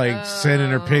way. He's like sending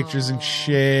her pictures and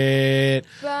shit.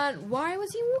 But why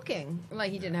was he walking?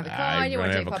 Like he didn't have a car. I He didn't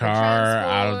want to take have a public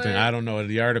car. transport. I don't know.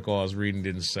 The article I was reading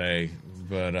didn't say.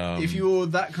 But if you're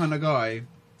that kind of guy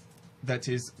that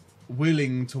is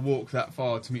willing to walk that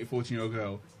far to meet a 14-year-old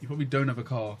girl, you probably don't have a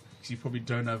car because you probably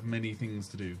don't have many things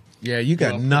to do. yeah, you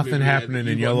got nothing happening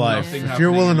in your life. nothing If you're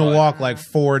happening willing in to your walk life. like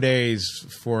 4 days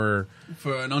for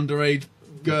For an underage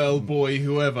girl, boy,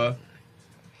 whoever,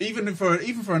 even for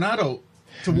an adult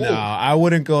to walk. no, I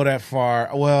wouldn't go that far.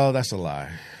 Well, that's a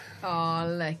lie. Oh,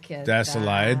 look at That's that. a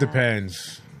lie. It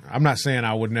depends. I'm not saying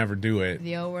I would never do it.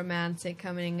 The old romantic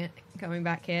coming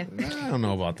back here. I don't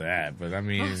know about that, but I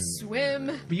mean, Swim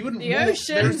But you wouldn't the walk. oceans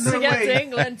There's no to get way. to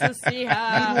England to see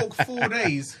her. You'd walk 4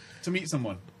 days to meet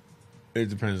someone. it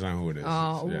depends on who it is.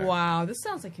 Oh, Yeah. wow. This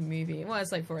sounds like a movie. Well,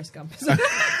 it's like Forrest Gump.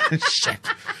 Shit.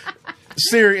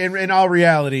 In all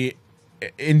reality,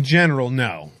 in general,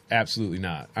 no, absolutely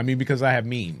not. I mean, because I have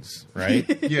means, right?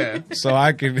 Yeah, So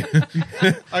I can.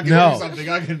 I can No. do something.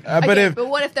 I can. But Okay, if but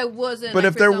what if there wasn't? but like,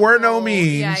 if for there were no example,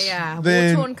 means, yeah,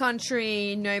 then- war-torn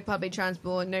country, no public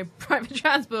transport, no private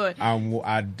transport.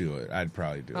 I'd do it. I'd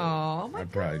probably do it. Oh my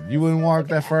I'd probably. You wouldn't walk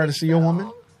that far to see a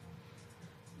woman?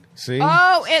 See?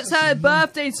 Oh, it's her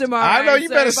birthday tomorrow. I know you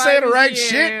so better if say I the was right you,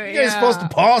 shit. You yeah. ain't supposed to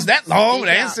pause that long with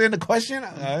Yeah. answering the question.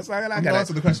 It's like, I I'm gonna gotta,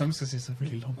 answer the question. I'm just gonna say it's a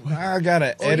really long way. I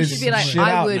gotta Or you edit should some be like, shit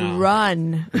I out would now.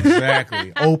 run.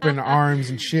 Exactly. Open arms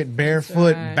and shit,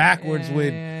 barefoot, Right. backwards Yeah,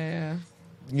 with, yeah.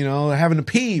 you know, having to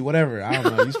pee, whatever. I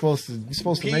don't know. You're supposed to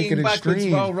make it Peeing backwards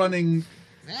extreme. while running.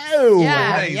 No. Yeah,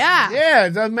 Nice. yeah. Yeah, it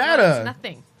doesn't No, matter. it's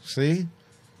nothing. See?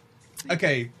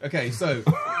 Okay. So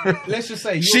let's just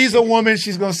say She's a woman.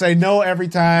 She's going to say no every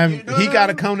time. No, He no, got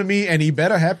to no. come to me and he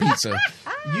better have pizza.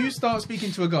 You start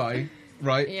speaking to a guy,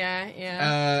 right?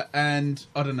 Yeah. And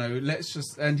I don't know.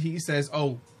 And he says,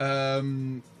 "Oh,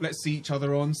 let's see each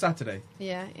other on Saturday."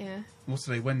 Yeah. What's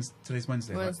today? Today's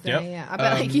Wednesday. Right? Wednesday, Yep. yeah. I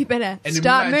bet like you better and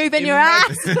start imagine- moving your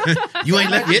ass. You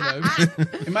ain't left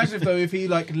yet. Imagine if he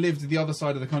like lived the other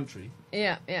side of the country,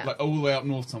 Yeah. like all the way up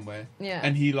north somewhere. Yeah.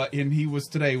 And he was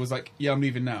like, "Yeah, I'm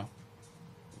leaving now."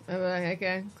 I'm like,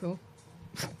 okay, cool.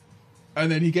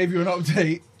 And then he gave you an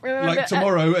update like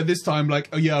tomorrow at this time, like,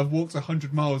 "Oh yeah, I've walked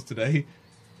 100 miles today."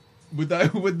 Would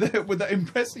that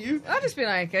impress you? I'll just be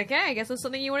like, okay, I guess that's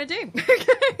something you want to do.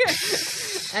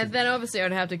 And then obviously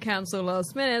I'd have to cancel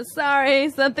last minute. Sorry,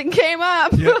 something came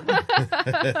up.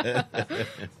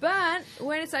 But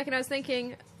wait a second, I was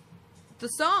thinking the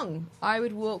song, I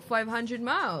would walk 500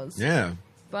 miles. Yeah.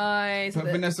 By But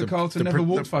Vanessa Carlton never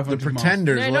walked 500 The miles.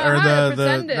 Pretenders, No, not or her, the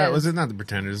Pretenders. that was it. Not the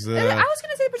Pretenders. I was going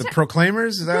to say The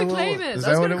Proclaimers. Is that Proclaimers. What, is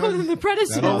I was that going to what call it was? them the Predators.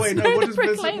 That Oh was- wait, no. No, What the does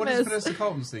Vanessa Proclaimers.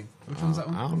 Carlton sing? Which one's that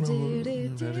I one? don't know who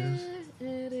that is.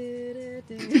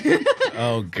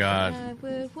 Oh God, I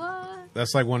would walk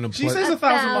that's like one of the. She says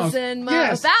 1,000 miles.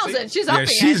 Yes, A thousand. She's yeah, upping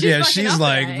it. she's fucking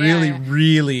like upping it. really, Yeah.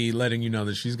 really letting you know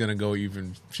that she's gonna go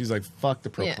even. She's like, fuck the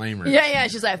Proclaimers. Yeah.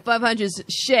 She's like 500's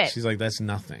shit. She's like, that's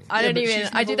nothing. I Yeah, don't but even. she's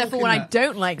I do not that for walking when I that.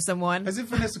 don't like someone. As if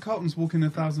Vanessa Carlton's walking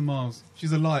 1,000 miles.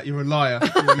 She's a liar. You're a liar.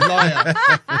 You're a liar.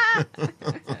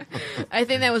 I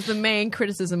think that was the main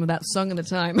criticism of that song at the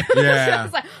time. Yeah.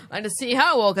 It's like, I like to see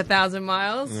her walk 1,000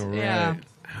 miles. Right. Yeah.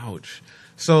 Ouch.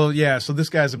 So this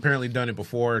guy's apparently done it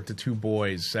before to two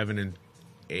boys, 7 and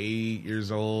 8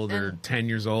 years old, or 10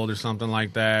 years old, or something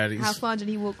like that. How far did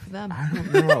he walk for them? I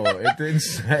don't know. It didn't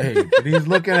say. But he's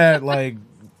looking at like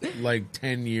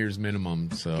 10 years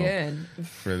minimum. So Good.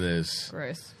 for this,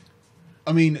 Gross.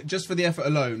 I mean, just for the effort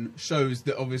alone shows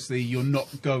that obviously you're not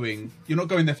going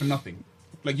there for nothing.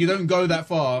 Like, you don't go that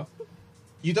far.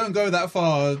 You don't go that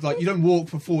far. Like, you don't walk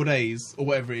for 4 days or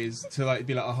whatever it is to like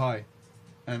be like, oh hi,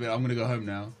 and be like, I'm gonna go home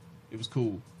now. It was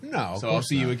cool. no. So I'll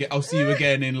see you again. I'll see you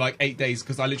again in like 8 days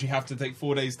because I literally have to take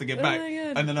 4 days to get back, my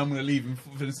God. and then I'm gonna leave.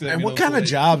 And what kind of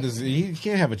job does he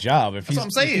can't have a job if That's what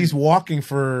I'm saying. if he's walking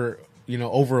for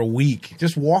over a week,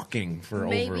 just walking for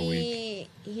over a week. Maybe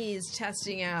he's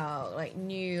testing out like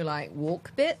new like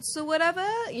walk bits or whatever.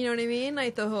 You know what I mean?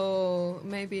 Like the whole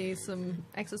maybe some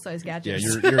exercise Yeah, gadgets.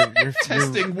 you're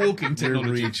testing walking You're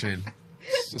technology? reaching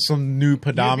some new You'd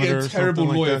pedometer. be a or terrible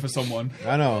something lawyer like for that. someone.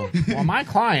 I know. Well, my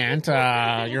client,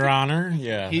 Your Honor,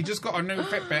 yeah. He just got a new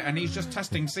Fitbit and he's just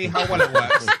testing, see how well it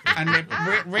works, and it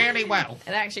really well.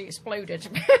 It actually exploded.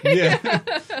 Yeah.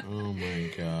 Oh my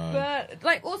god. But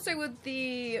like also with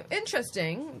the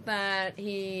interesting that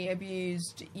he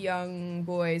abused young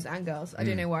boys and girls. I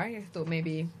don't know why. I thought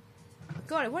maybe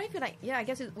God, what if he like I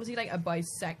guess was he like a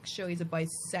bisexual? He's a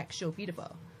bisexual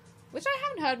pedophile. Which I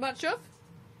haven't heard much of.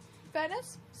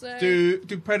 Fairness. So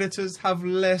Do predators have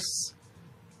less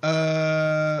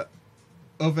of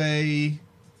a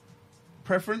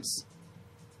preference?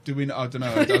 Do we? I don't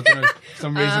know. I don't know. For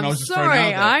some reason, I was just throwing it out sorry,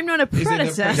 there. I'm not a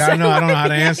predator. Yeah, I know. I don't know how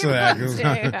to answer that. 'Cause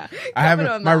Yeah. I haven't. Comment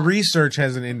on My that. research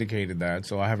hasn't indicated that,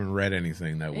 so I haven't read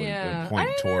anything that would point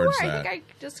I don't towards know. that. I think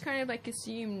I just kind of like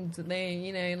assumed that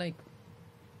they, like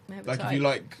have a Like type. if you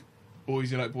like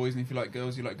boys, you like boys, and if you like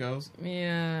girls, you like girls.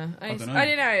 Yeah, I don't know.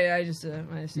 don't know. I just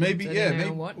assumed. Maybe, I yeah, don't know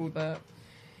maybe- what, but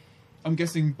I'm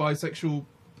guessing bisexual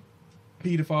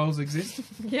pedophiles exist.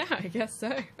 yeah, I guess so.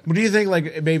 What do you think?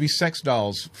 Like maybe sex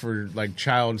dolls for like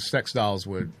child sex dolls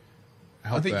would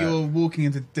help. I think that? you're walking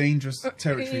into dangerous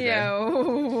territory Yeah, there.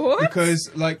 what?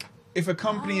 Because, like, if a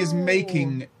company is Oh.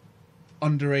 making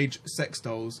underage sex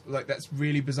dolls, like, that's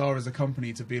really bizarre as a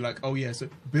company to be like, oh, yeah, so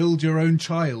build your own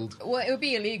child. Well, it would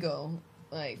be illegal,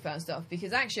 like, first off,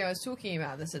 because actually I was talking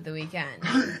about this at the weekend,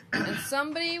 and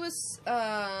somebody was,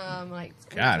 like...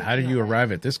 God, how did you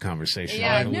arrive at this conversation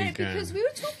Yeah, on the no, weekend? because we were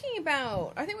talking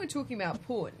about... I think we were talking about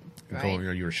porn, right?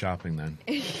 You were shopping then.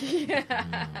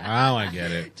 Yeah. Oh, I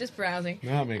get it. Just browsing.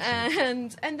 No, it makes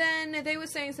sense. And then they were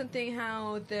saying something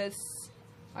how this...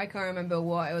 I can't remember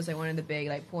what, it was like one of the big,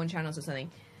 like, porn channels or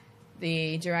something.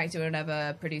 The director or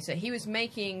whatever producer, he was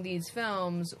making these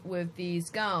films with these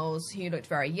girls who looked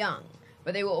very young,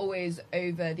 but they were always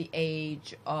over the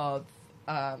age of,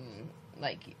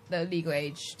 like, the legal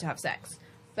age to have sex.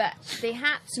 But they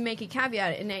had to make a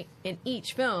caveat in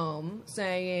each film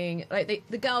saying, like,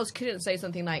 the girls couldn't say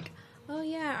something like, oh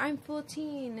yeah, I'm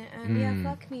 14, and yeah,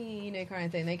 fuck me, kind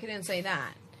of thing. They couldn't say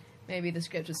that. Maybe the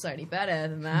script was slightly better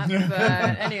than that,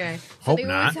 but anyway. So Hope they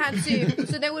not. always had to,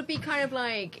 so there would be kind of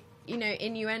like,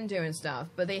 innuendo and stuff,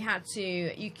 but they had to,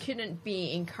 you couldn't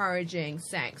be encouraging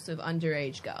sex with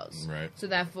underage girls. Right. So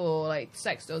therefore, like,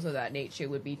 sex dolls of that nature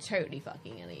would be totally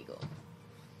fucking illegal.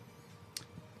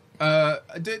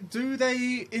 Do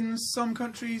they in some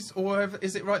countries, or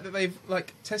is it right that they've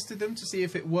like tested them to see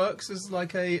if it works as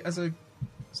like a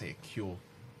cure,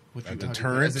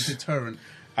 deterrent? As a deterrent.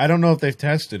 I don't know if they've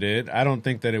tested it. I don't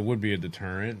think that it would be a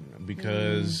deterrent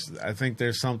because I think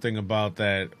there's something about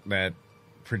that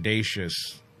predacious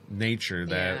nature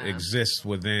that exists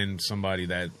within somebody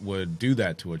that would do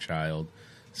that to a child.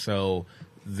 So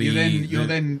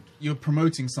you're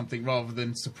promoting something rather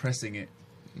than suppressing it.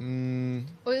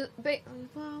 Well, I'm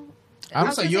I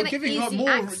was sorry, gonna you're say, like, giving up easy more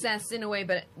access in a way,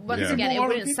 but once Yeah. again, it More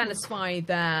wouldn't people. satisfy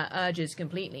their urges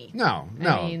completely. No.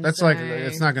 I mean, That's so- like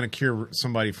it's not going to cure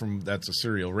somebody from that's a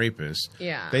serial rapist.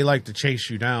 Yeah. They like to chase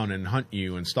you down and hunt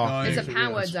you and stalk Oh, you. There's a Yeah,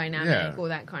 power that's- dynamic, yeah. all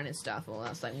that kind of stuff. Well,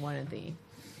 that's like one of the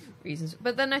reasons.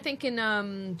 But then I think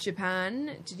in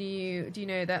Japan, do you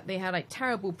know that they had like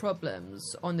terrible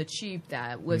problems on the tube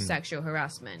there with sexual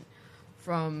harassment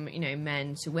from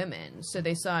men to women. So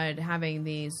they started having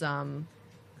these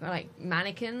like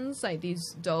mannequins, like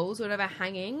these dolls or whatever,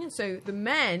 hanging. So the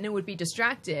men would be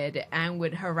distracted and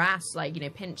would harass, like,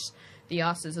 pinch the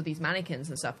asses of these mannequins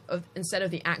and stuff instead of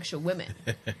the actual women.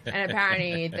 And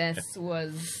apparently this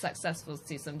was successful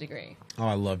to some degree. Oh,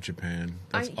 I love Japan.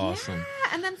 That's awesome.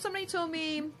 Yeah, and then somebody told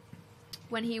me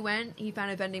when he went, he found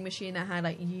a vending machine that had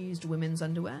like used women's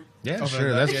underwear. Yeah, Oh, sure.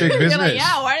 that- That's yeah. big You're business. like,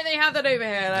 yeah, why do they have that over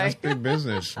here? That's Like, big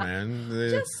business, man.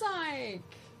 just like,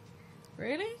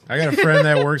 really? I got a friend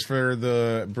that works for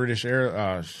the British Air.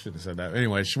 I should have said that.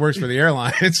 Anyway, she works for the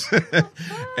airlines,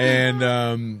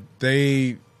 and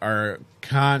they are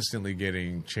constantly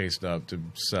getting chased up to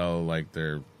sell like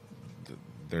their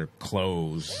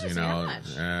clothes. Seriously, how much?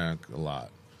 Yeah, a lot.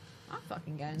 I'm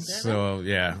fucking getting it. So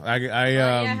yeah,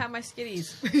 yeah, have my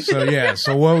skitties. So yeah,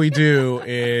 so what we do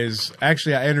is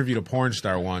actually I interviewed a porn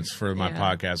star once for my Yeah.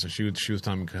 podcast, and she was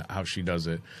telling me how she does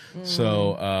it.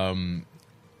 So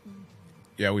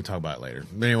yeah, we talk about it later.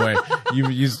 But anyway, you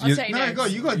I'll take No,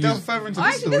 notes. you got to delve further into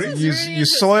I this think this story. is you, really you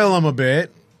interesting. soil them a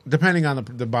bit depending on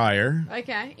the buyer.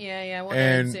 Okay, yeah, what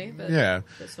And they're into, but yeah,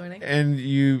 but soiling. and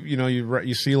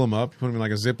you seal them up, put them in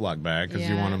like a Ziploc bag because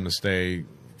you Yeah. want them to stay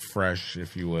fresh,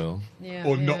 if you will. Yeah,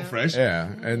 Or not yeah. fresh.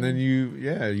 Yeah, and then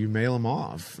you mail them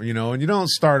off, and you don't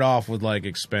start off with like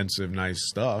expensive, nice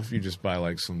stuff. You just buy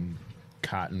like some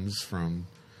cottons from,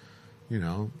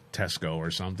 Tesco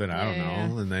or something. I don't know,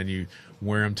 Yeah. and then you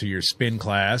wear them to your spin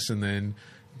class, and then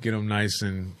get them nice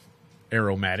and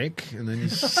aromatic, and then you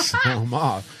sell them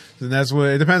off. And that's what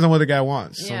it depends on what the guy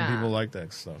wants. Yeah. Some people like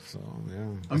that stuff, so yeah.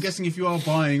 I'm guessing if you are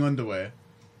buying underwear,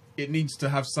 it needs to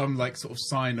have some like sort of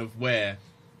sign of wear.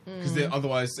 Because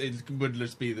otherwise, it would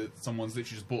just be that someone's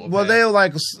literally just bought a Well,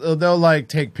 pair. they'll like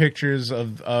take pictures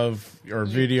of or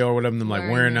video or whatever, them like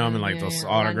wearing them, and like they'll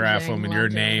autograph them and your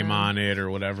name on it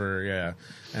or whatever, yeah,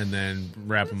 and then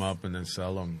wrap them up and then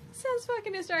sell them. Sounds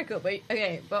fucking hysterical, but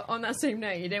okay. But on that same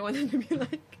note, you don't want them to be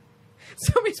like,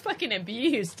 somebody's fucking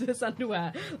abused this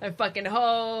underwear, like fucking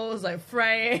holes, like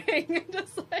fraying,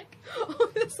 just like all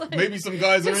this like. Maybe some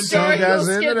guys are into Some guys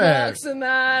are into that. Marks and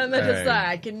that, and they're just Hey. like,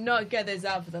 I cannot get this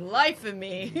out for the life of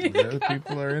me. Other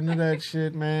people are into that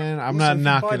shit, man. I'm Also, not if you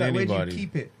buy knocking that, Where do anybody. you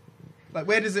keep it? Like,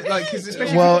 where does it, like, because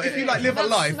especially Well, if you like live a That's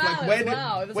life, smell like, as where,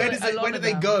 well. There's where like does a it, lot where do of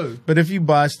they them. go? But if you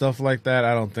buy stuff like that,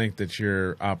 I don't think that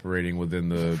you're operating within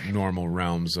the normal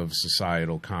realms of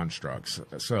societal constructs.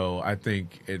 So I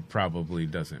think it probably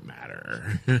doesn't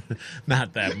matter.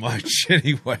 Not that much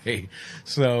anyway.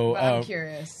 So But I'm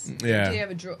curious. yeah. Do you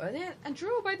have a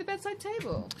drawer by the bedside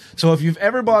table? So if you've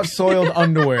ever bought soiled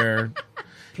underwear,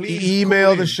 Please email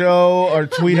call the in. show or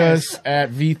tweet us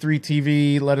at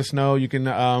V3TV. Let us know. You can.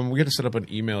 We got to set up an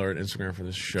email or an Instagram for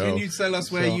this show. Can you tell us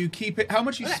where So- you keep it? How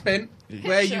much you spent?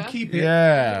 Where you Picture. keep it?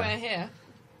 Yeah. Underwear here.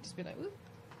 Just be like, ooh.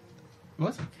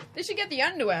 What? They should get the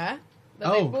underwear that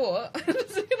Oh. they bought.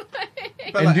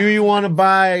 But And like, do you want to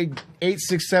buy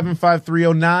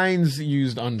 8675309's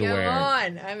used Come underwear?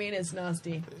 on. I mean, it's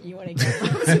nasty. You want to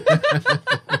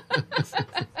get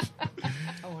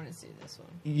I want to see this one.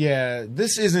 Yeah,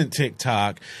 this isn't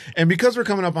TikTok. And because we're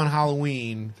coming up on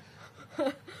Halloween,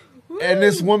 and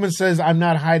this woman says, I'm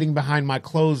not hiding behind my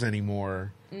clothes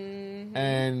anymore.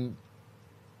 And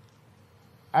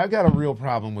I've got a real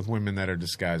problem with women that are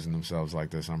disguising themselves like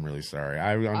this. I'm really sorry.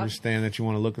 I understand that you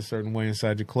want to look a certain way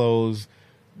inside your clothes,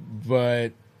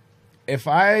 but if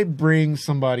I bring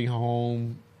somebody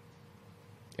home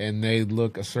and they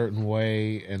look a certain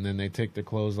way and then they take their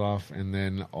clothes off and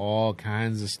then all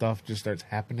kinds of stuff just starts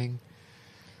happening,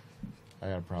 I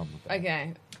got a problem with that.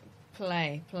 Okay.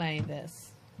 Play this.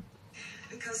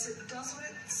 Because it does what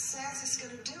it says it's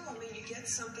going to do. I mean, you get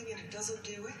something and it doesn't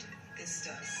do it. This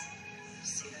does.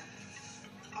 See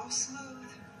that? All smooth.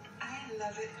 I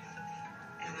love it.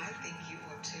 And I think you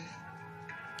will too.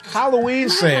 Halloween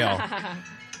sale. What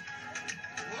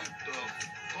the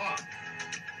fuck?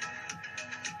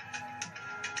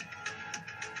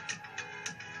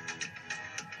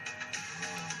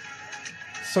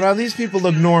 So now these people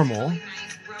look normal. Nice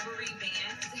rubbery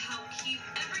band to help keep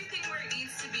everything where it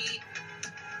needs to be.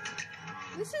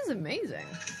 This is amazing.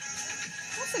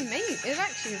 That's amazing. It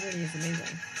actually really is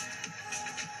amazing.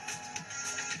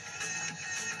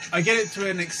 I get it to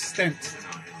an extent.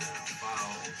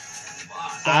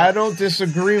 I don't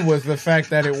disagree with the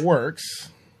fact that it works.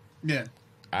 Yeah.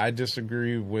 I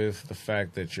disagree with the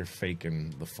fact that you're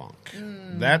faking the funk.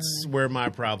 That's where my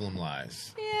problem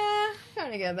lies. Yeah,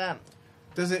 kind of get that.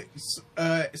 Does it?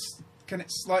 Can it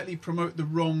slightly promote the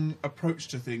wrong approach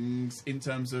to things in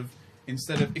terms of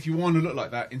instead of if you want to look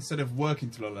like that, instead of working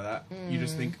to look like that, you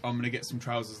just think I'm going to get some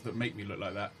trousers that make me look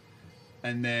like that.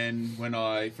 And then when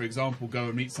I, for example, go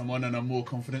and meet someone and I'm more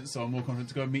confident, so I'm more confident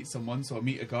to go and meet someone, so I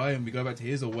meet a guy and we go back to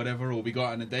his or whatever, or we go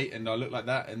out on a date and I look like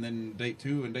that, and then date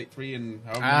 2 and date 3 and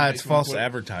however many It's dates we want false to call it.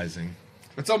 advertising.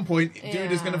 At some point, dude is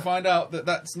Yeah. going to find out that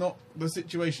that's not the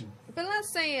situation. But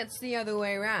let's say it's the other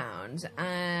way around,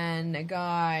 and a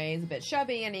guy is a bit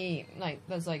chubby, and he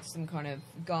there's like some kind of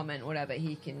garment, whatever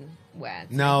he can wear.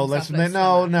 to No, make let's himself look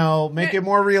no, slimmer. no. Make No. it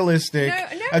more realistic. No,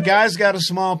 A guy's got a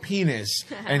small penis,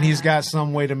 and he's got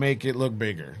some way to make it look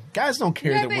bigger. Guys don't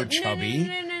care No, that but we're no, chubby.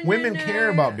 no, Women no. care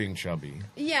about being chubby.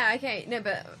 Yeah, okay, no,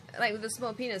 but like with the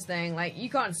small penis thing, like you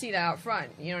can't see that out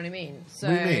front. You know what I mean? So,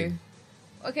 What do you mean?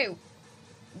 okay,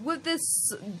 with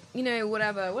this,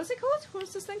 whatever, what's it called?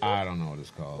 What's this thing called? I don't know what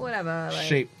it's called. Whatever,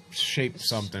 like- shape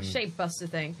something. Shape buster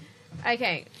thing.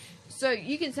 Okay, so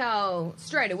you can tell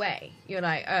straight away. You're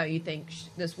like, oh, you think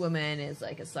this woman is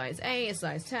like a size 8, a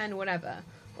size 10, whatever.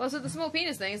 Well, so the small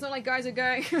penis thing, it's not like guys are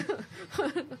going...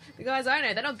 the guys I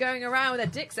know, they're not going around with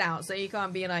their dicks out, so you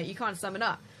can't be like, you can't sum it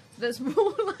up. So there's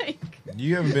more like...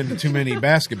 You haven't been to too many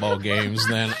basketball games,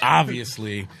 then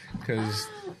obviously, because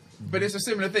But it's a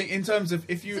similar thing in terms of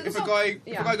if So a the sock- guy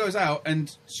yeah. goes out and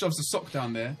shoves a sock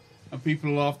down there, and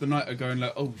people after the night are going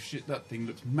like, "Oh shit, that thing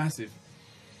looks massive."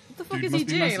 What the fuck Dude, is must he be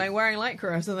doing? massive. Like wearing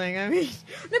lycra or something? I mean...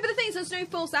 No, but the thing is, there's no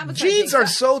false advertising. jeans are But-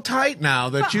 so tight now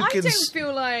that But you I can. don't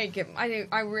feel like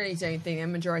I really don't think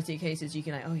in majority of cases you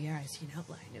can like, oh yeah, I see an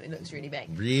outline. It looks really big.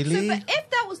 Really? So, but if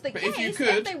that was the But case, if you if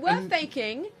could, they were and-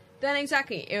 faking, then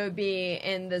exactly it would be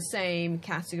in the same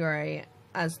category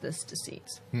as this deceit.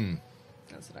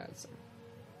 That's what I would say.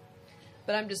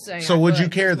 But I'm just saying. So I would feel you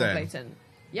like care it's more then? blatant.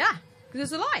 Yeah,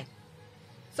 because it's a lie.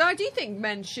 So I do think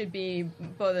men should be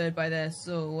bothered by this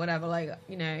or whatever, like,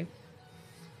 you know,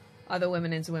 other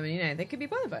women into women, you know, they could be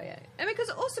bothered by it. And because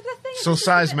also the thing is... So it's just a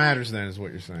size bit matters then, is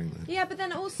what you're saying then. Yeah, but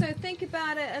then also think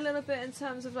about it a little bit in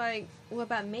terms of, like, what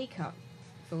about makeup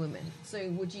for women? So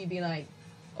would you be like,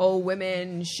 oh,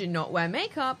 women should not wear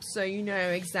makeup, so you know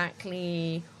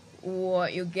exactly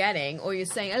what you're getting? Or you're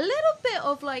saying a little bit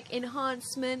of, like,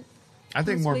 enhancement? I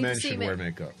think more possibly men to see should men- wear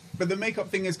makeup. But the makeup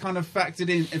thing is kind of factored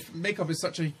in. If makeup is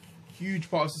such a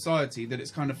huge part of society that it's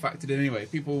kind of factored in anyway.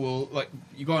 People will, like,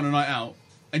 you go on a night out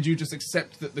and you just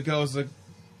accept that the girls are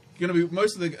going to be,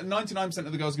 99%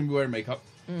 of the girls are going to be wearing makeup.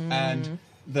 And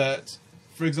that,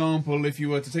 for example, if you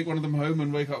were to take one of them home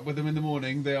and wake up with them in the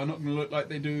morning, they are not going to look like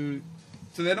they do.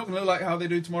 So they're not going to look like how they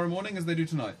do tomorrow morning as they do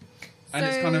tonight. And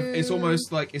it's kind of, it's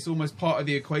almost part of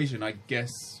the equation, I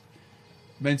guess,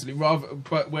 mentally.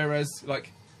 But whereas,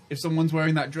 like, if someone's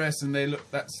wearing that dress and they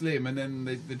look that slim and then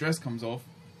the dress comes off,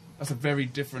 that's a very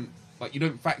different, like, you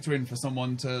don't factor in for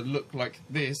someone to look like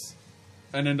this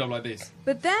and end up like this.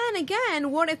 But then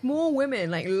again, what if more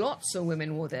women, like lots of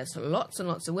women wore this, lots and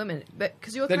lots of women, but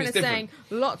because you're Then kind of it's saying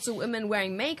lots of women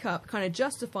wearing makeup kind of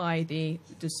justify the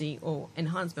deceit or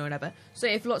enhancement or whatever. So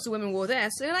if lots of women wore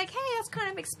this, they're like, hey, that's kind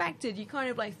of expected. You kind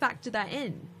of like factor that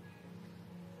in.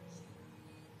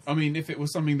 I mean, if it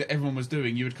was something that everyone was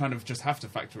doing, you would kind of just have to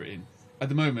factor it in. At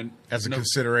the moment, As a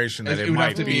consideration that it it would might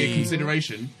have to be a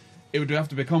consideration. It would have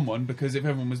to become one, because if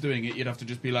everyone was doing it, you'd have to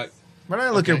just be like, When I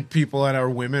look Okay. at people that are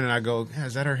women and I go, yeah,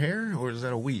 is that her hair or is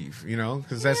that a weave? You know,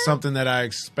 because that's something that I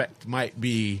expect might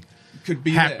be could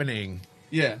be happening.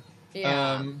 There.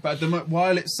 Yeah. Yeah. But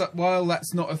while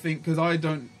that's not a thing, because I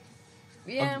don't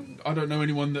know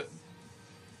anyone that.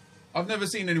 I've never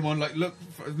seen anyone like look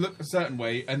a certain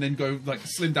way and then go like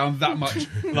slim down that much,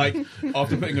 like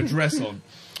after putting a dress on.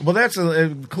 Well, that's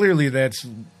clearly that's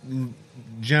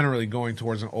generally going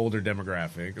towards an older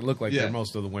demographic. It looked like Yeah.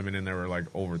 most of the women in there were like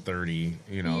over 30,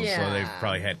 you know, so Yeah. they've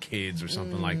probably had kids or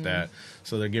something like that.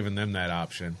 So they're giving them that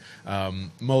option.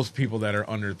 Most people that are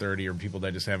under 30 or people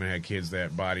that just haven't had kids,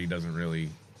 that body doesn't really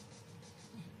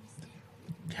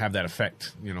have that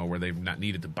effect, you know, where they've not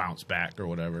needed to bounce back or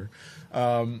whatever.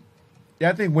 Yeah,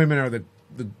 I think women are the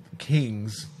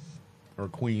kings or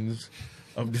queens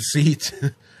of deceit.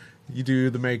 You do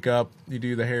the makeup, you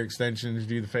do the hair extensions, you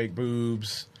do the fake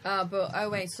boobs. Oh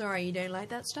wait, sorry, you don't like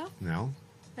that stuff? No.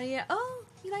 Yeah. Oh,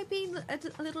 you like being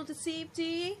a little deceived, do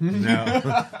you?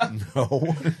 No.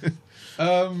 No.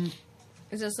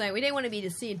 It's just like, we don't want to be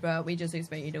deceived, but we just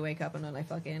expect you to wake up and look like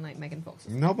fucking like Megan Fox.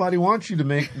 Nobody wants you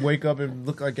to wake up and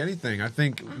look like anything. I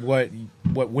think what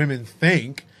women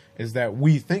think is that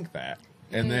we think that.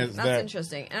 And That's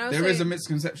interesting. And also, There is a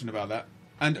misconception about that,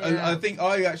 and Yeah.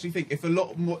 I actually think if a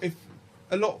lot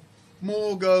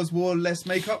more girls wore less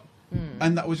makeup,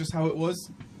 and that was just how it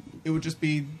was, it would just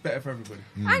be better for everybody.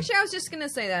 Actually, I was just gonna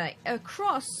say that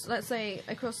across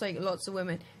like lots of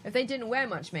women, if they didn't wear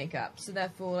much makeup, so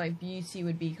therefore like beauty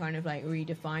would be kind of like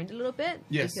redefined a little bit.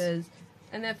 Yes.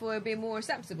 And therefore it'd be more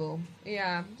acceptable.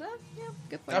 Yeah. So, yeah.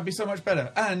 Good point. That'd be so much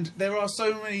better. And there are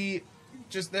so many,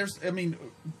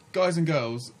 guys and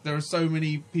girls. There are so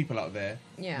many people out there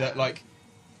Yeah. that like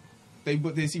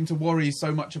they seem to worry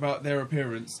so much about their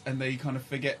appearance, and they kind of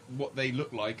forget what they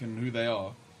look like and who they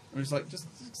are. And it's like, just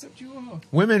accept you are.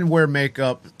 Women wear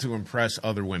makeup to impress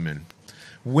other women.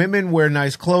 Women wear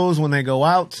nice clothes when they go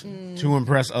out to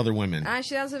impress other women.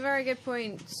 Actually, that's a very good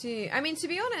point too. I mean, to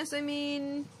be honest,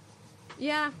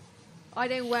 yeah. I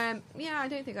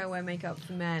don't think I wear makeup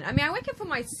for men. I mean, I wear it for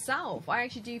myself. I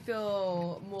actually do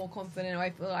feel more confident. I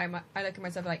feel I look at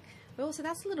myself like, but also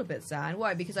that's a little bit sad.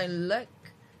 Why? Because I look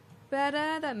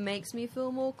better. That makes me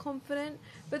feel more confident.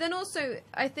 But then also,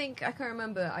 I think, I can't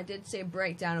remember, I did see a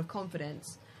breakdown of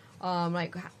confidence,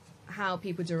 like how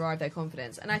people derive their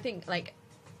confidence. And I think like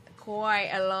quite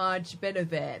a large bit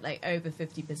of it, like over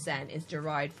 50%, is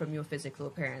derived from your physical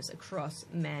appearance across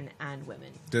men and women.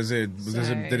 Did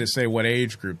it say what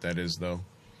age group that is though?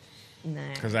 No.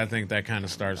 Because I think that kind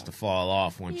of starts to fall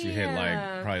off once you hit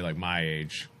Yeah. probably like my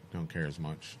age. Don't care as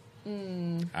much.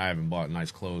 I haven't bought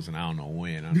nice clothes and I don't know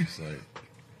when. I'm just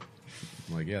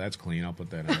like, yeah, that's clean. I'll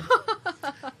put that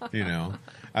on. You know,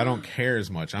 I don't care as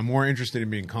much. I'm more interested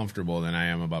in being comfortable than I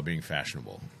am about being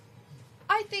fashionable.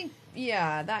 I think,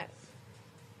 yeah, that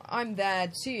I'm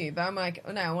there too, but I'm like,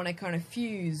 no, I want to kind of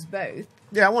fuse both.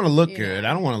 Yeah, I want to look You good. know.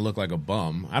 I don't want to look like a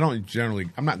bum. I'm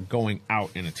not going out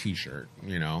in a t-shirt,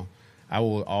 you know. I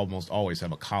will almost always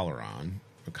have a collar on,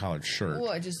 a collared shirt.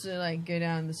 What, just to like go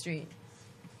down the street?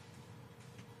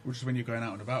 Which is when you're going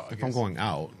out and about, I If guess. I'm going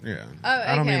out, yeah. Oh,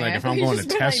 I don't mean okay. like I if thought I'm you going just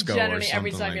to meant, Tesco like, or generally something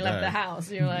every time like you left that. the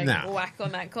house, you're like, Nah. whack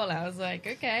on that collar. I was like,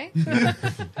 okay.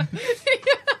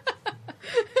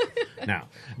 No,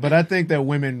 but I think that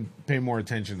women pay more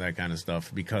attention to that kind of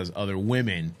stuff because other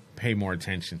women pay more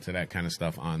attention to that kind of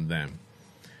stuff on them.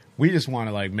 We just want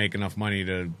to like make enough money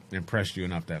to impress you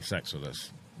enough to have sex with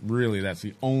us. Really, that's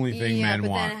the only thing Yeah, men but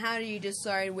want. then how do you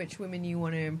decide which women you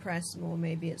want to impress more?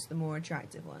 Maybe it's the more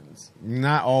attractive ones.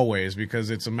 Not always, because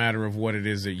it's a matter of what it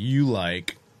is that you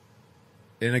like.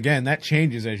 And again, that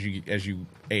changes as you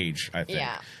age, I think.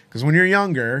 Yeah. Because when you're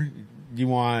younger, you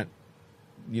want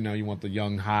the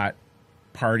young hot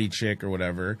party chick or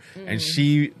whatever, and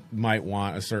she might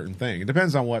want a certain thing. It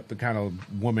depends on what the kind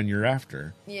of woman you're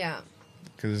after. Yeah.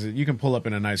 Because you can pull up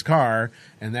in a nice car,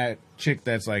 and that chick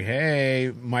that's like,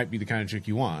 hey, might be the kind of chick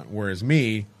you want. Whereas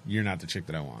me, you're not the chick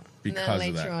that I want And because then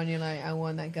of later that. on, you're like, I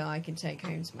want that girl I can take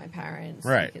home to my parents.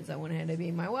 Right. Because I want her to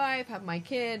be my wife, have my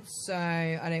kids, so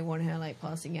I don't want her, like,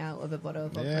 passing out with a bottle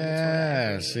of vodka. in the toilet Yeah,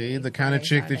 every see, the kind of Friday,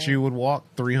 chick that Saturday. you would walk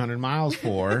 300 miles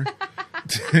for.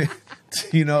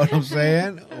 You know what I'm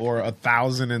saying? Or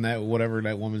 1,000 in that, whatever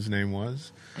that woman's name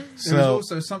was. There's So,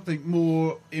 also something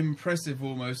more impressive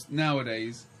almost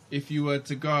nowadays. If you were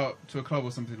to go out to a club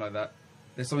or something like that,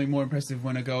 there's something more impressive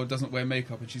when a girl doesn't wear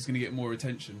makeup and she's going to get more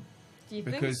attention. Do you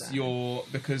think Because so? you're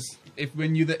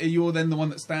then the one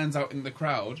that stands out in the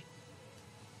crowd,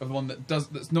 of the one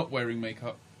that's not wearing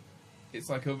makeup. It's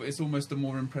like it's almost a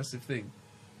more impressive thing.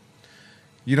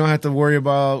 you don't have to worry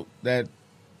about that,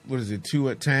 what is it, 2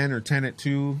 at 10 or 10 at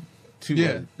 2?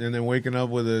 Yeah. And then waking up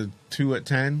with a 2 at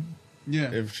 10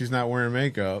 Yeah. if she's not wearing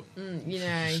makeup. You know,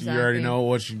 exactly. You already know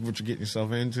what you're getting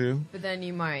yourself into. But then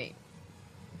you might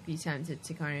be tempted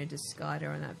to kind of discard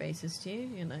her on that basis too.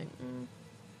 You're like,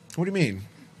 What do you mean?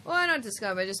 well, not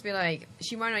discard, but just be like,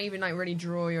 she might not even like really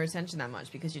draw your attention that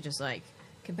much because you're just like,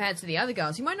 compared to the other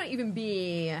girls, you might not even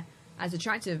be as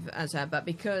attractive as her, but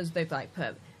because they've like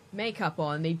put makeup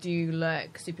on, they do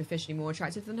look superficially more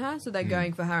attractive than her, so they're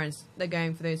going for her and they're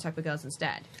going for those type of girls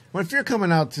instead. Well, if you're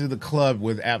coming out to the club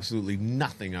with absolutely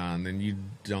nothing on, then you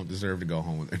don't deserve to go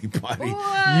home with anybody.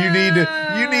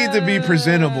 You need to be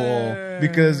presentable,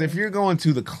 because if you're going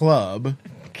to the club,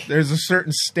 there's a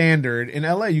certain standard. In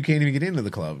LA, you can't even get into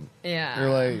the club. Yeah. They're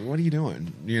like, what are you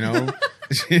doing? You know,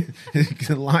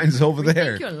 the line's over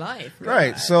there. Rethink your life.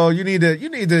 Right. God. So you need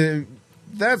to.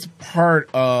 That's part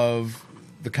of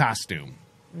the costume.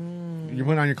 You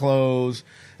put on your clothes.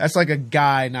 That's like a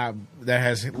guy that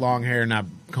has long hair not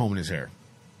combing his hair.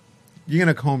 You're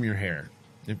gonna comb your hair.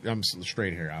 I'm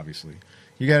straight hair, obviously.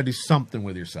 You got to do something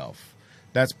with yourself.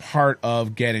 That's part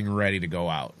of getting ready to go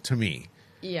out. To me,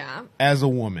 Yeah. as a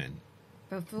woman.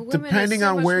 But for women, Depending it's so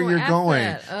on much where more you're effort.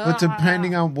 going. But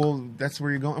depending Ugh. on, well, that's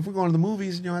where you're going. If we're going to the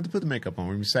movies, you don't have to put the makeup on.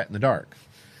 We're going to be sat in the dark.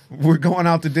 We're going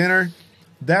out to dinner.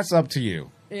 That's up to you.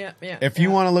 Yeah, yeah. If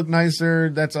you want to look nicer,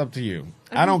 that's up to you.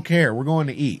 I don't care. We're going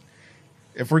to eat.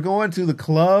 If we're going to the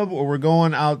club or we're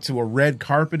going out to a red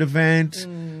carpet event,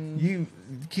 you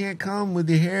can't come with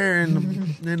your hair and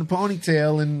a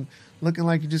ponytail and looking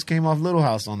like you just came off Little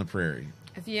House on the Prairie.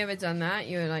 Have you ever done that?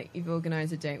 You're like, you've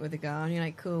organized a date with a girl, and you're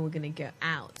like, cool, we're gonna go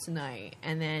out tonight,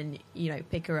 and then you like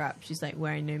pick her up. She's like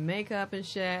wearing no makeup and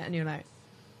shit, and you're like,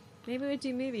 maybe we'll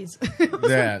do movies.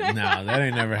 That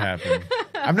ain't never happened.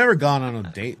 I've never gone on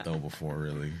a date though before,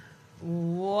 really.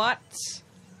 What?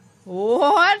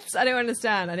 What? I don't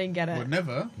understand. I didn't get it. Would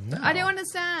never. I don't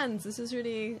understand. This is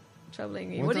really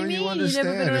troubling me. What do you don't mean? You You've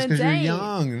never been on It's a 'cause date? you're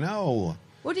young. No.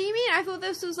 What do you mean? I thought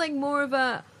this was like more of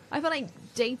a. I felt like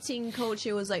dating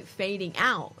culture was like fading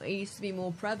out. It used to be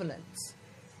more prevalent,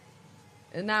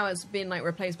 and now it's been like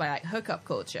replaced by like hookup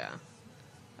culture.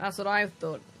 That's what I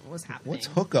thought was happening. What's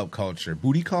hookup culture?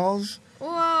 Booty calls?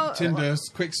 Well, Tinder,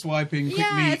 quick swiping, quick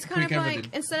yeah, meet, it's kind quick of everything.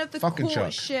 like instead of the Fucking Chuck.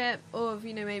 courtship of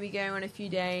maybe going on a few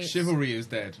dates. Chivalry is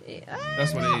dead.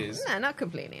 That's what it is. No, not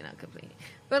completely,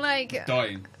 but like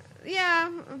Dying. yeah,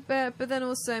 but then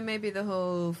also maybe the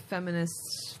whole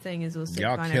feminist thing is also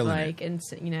Y'all kind of killing like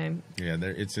Yeah,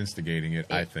 it's instigating it,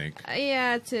 I think.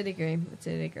 yeah, to a degree.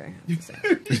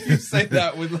 You say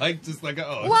that with like just like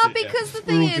oh. Well, shit, yeah. because the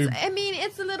thing is, Rude. I mean,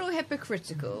 it's a little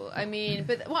hypocritical. I mean,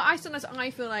 but I sometimes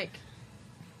I feel like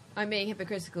I'm being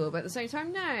hypocritical, but at the same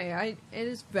time, no. It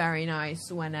is very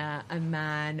nice when a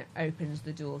man opens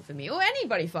the door for me, or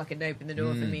anybody fucking open the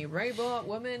door for me. Robot,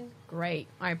 woman, great.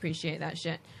 I appreciate that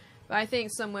shit. But I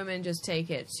think some women just take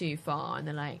it too far, and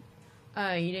they're like,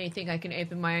 "Oh, you don't think I can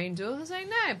open my own door?" I was like,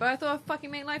 "No, but I thought I'd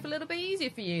fucking make life a little bit easier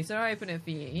for you, so I open it for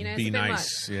you." You know, it's Be a bit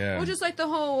nice, much. yeah. Or just like the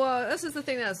whole. This is the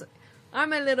thing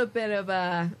I'm a little bit of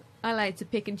a. I like to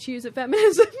pick and choose at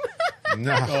feminism.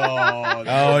 No. Oh,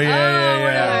 Oh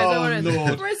yeah. Oh,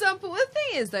 Lord. For example, the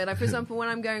thing is though, like for example, when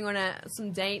I'm going on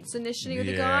some dates initially with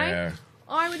a guy,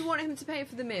 I would want him to pay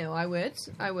for the meal. I would,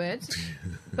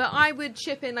 but I would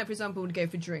chip in, like for example, would go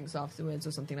for drinks afterwards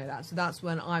or something like that. So that's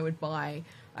when I would buy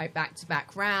like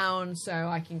back-to-back rounds, so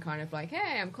I can kind of like,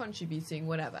 hey, I'm contributing,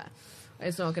 whatever.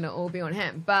 It's not going to all be on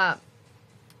him, but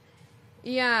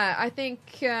yeah, I think.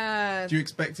 Do you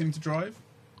expect him to drive?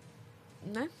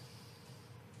 No.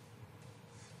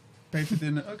 Pay for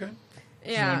dinner? Okay.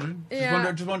 Yeah.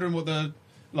 Just wondering what the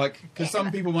because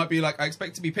some people might be like, I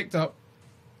expect to be picked up,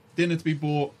 dinner to be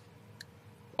bought,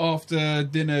 after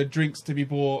dinner drinks to be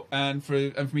bought, and for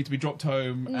me to be dropped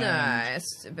home. No, and...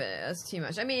 it's too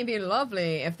much. I mean, it'd be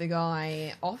lovely if the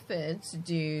guy offered to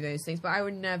do those things, but I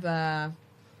would never.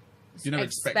 You never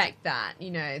expect that.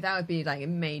 You know, that would be like a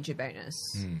major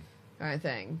bonus. Kind of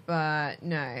thing, but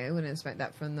no, I wouldn't expect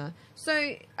that from the.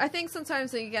 So I think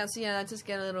sometimes it gets, that just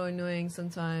get a little annoying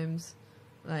sometimes,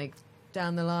 like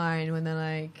down the line when they're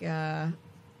like,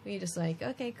 you're just like,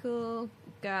 okay, cool,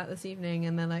 go out this evening,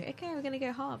 and they're like, okay, we're gonna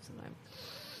go halves. And I'm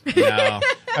No,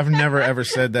 I've never ever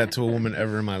said that to a woman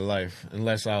ever in my life,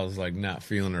 unless I was like not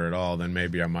feeling her at all. Then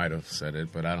maybe I might have said it,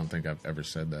 but I don't think I've ever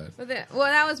said that. But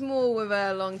that was more with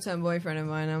a long-term boyfriend of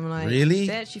mine. I'm like, really?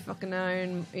 Bitch, you fucking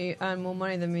earn more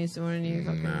money than me, so why don't you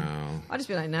fucking... No. I'll just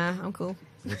be like, nah, I'm cool.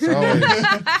 It's always...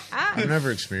 I've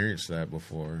never experienced that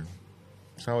before.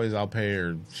 It's always I'll pay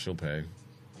or she'll pay.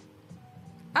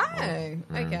 Oh,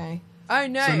 okay. Oh,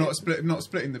 no. So not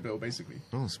splitting the bill, basically.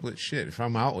 Oh, split shit. If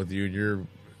I'm out with you,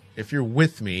 if you're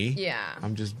with me, yeah.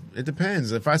 It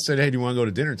depends. If I said, hey, do you want to go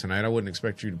to dinner tonight? I wouldn't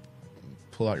expect you to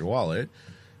pull out your wallet.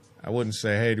 I wouldn't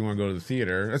say, hey, do you want to go to the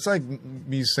theater? It's like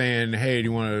me saying, hey, do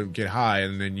you want to get high?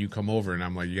 And then you come over and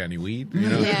I'm like, you got any weed? You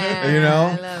know,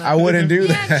 Yeah, I wouldn't do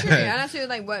that. that. Yeah, true. And that's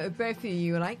like both of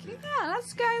you were like, yeah,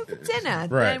 let's go for dinner.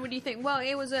 Right. Then what do you think? Well,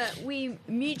 it was we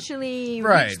mutually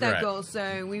reached that goal,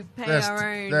 so we pay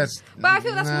our own. But I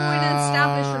feel that's more in an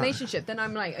established relationship. Then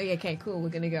I'm like, oh, yeah, okay, cool, we're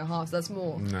gonna go halves. That's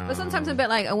more. No. But sometimes I'm a bit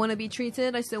like, I want to be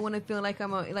treated. I still want to feel like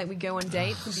like we go on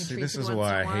dates and be treated. This is once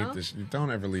why in a I hate while. this. Don't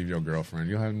ever leave your girlfriend.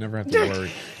 You'll never have to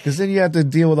worry. Because then you have to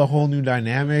deal with a whole new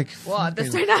dynamic. What?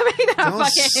 This dynamic? Don't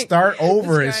start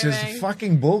over. It's just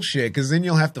fucking bullshit. Because then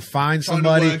you'll have to find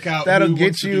somebody that'll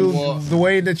get you the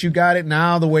way that you got it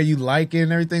now, the way you like it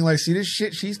and everything. Like, see this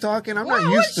shit she's talking? I'm not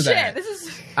used to that.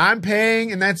 I'm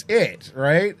paying and that's it,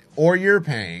 right? Or you're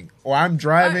paying. Or I'm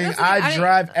driving. I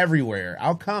drive everywhere.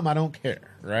 I'll come. I don't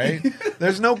care, right?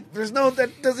 There's no,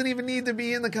 that doesn't even need to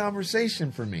be in the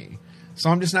conversation for me. So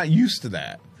I'm just not used to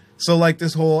that. So like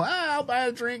this whole, I'll buy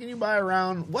a drink and you buy a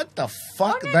round. What the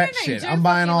fuck? Shit. I'm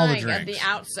buying all the drinks. At the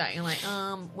outset, you're like,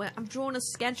 well, I'm drawing a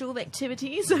schedule of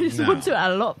activities. I just want to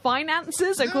allot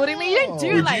finances accordingly. You don't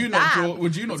do it like that.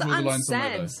 Would you not draw the line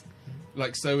somewhere though?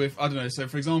 Like, so if, I don't know, so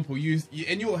for example, you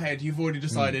in your head, you've already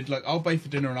decided, like, I'll pay for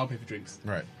dinner and I'll pay for drinks.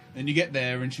 Right. And you get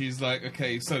there and she's like,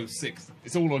 okay, so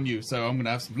it's all on you. So I'm going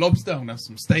to have some lobster, I'm going to have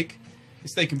some steak.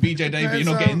 It's steak and BJ Day, but you're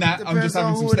not getting that. I'm just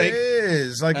having some steak.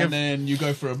 Like, and then you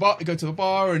go for a bar. You go to a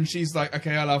bar, and she's like,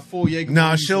 "Okay, I'll have 4 Jaeger."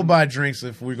 No, she'll buy drinks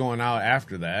if we're going out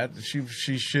after that.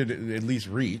 She should at least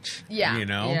reach. Yeah, you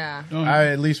know. Yeah. I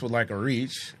at least would like a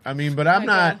reach. I mean, but I'm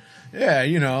not. Yeah,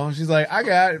 you know. She's like, I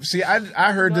got. See,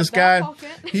 I heard this guy.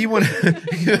 He went. I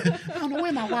don't know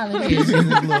where my wallet is. His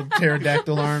little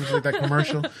pterodactyl arms, like that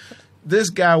commercial.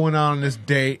 This guy went on this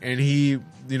date, and he.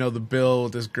 You know, the bill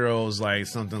with this girl is like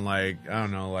something like, I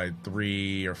don't know, like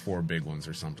 3 or 4 big ones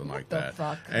or something like that.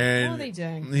 Fuck? And what are they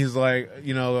doing? He's like,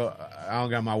 you know, I don't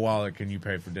got my wallet. Can you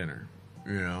pay for dinner?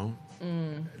 You know,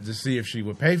 to see if she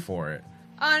would pay for it.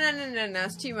 Oh, no.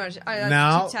 That's too much. That's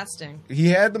now, too testing. He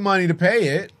had the money to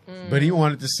pay it, but he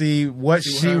wanted to see what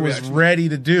she was ready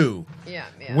to do. Yeah.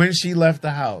 When she left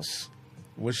the house.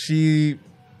 Was she,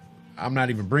 I'm not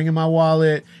even bringing my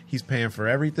wallet. He's paying for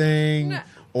everything. No.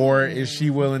 Or is she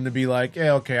willing to be like,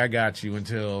 yeah, okay, I got you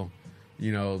until,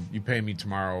 you know, you pay me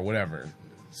tomorrow or whatever.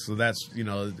 So that's, you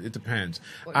know, it depends.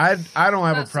 I don't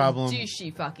have a problem. That's a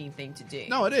douchey fucking thing to do.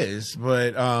 No, it is,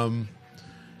 but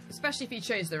especially if you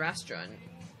chose the restaurant,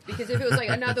 because if it was like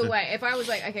another way, if I was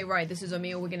like, okay, right, this is a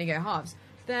meal, we're gonna go halves,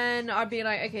 then I'd be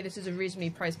like, okay, this is a reasonably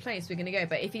priced place, we're gonna go.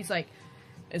 But if he's like,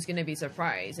 it's going to be a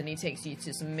surprise, and he takes you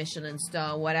to some Michelin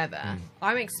star, whatever.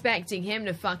 I'm expecting him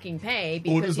to fucking pay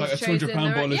because orders like a £200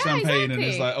 bottle of champagne, and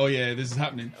it's like, oh yeah, this is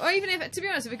happening. Or even if, to be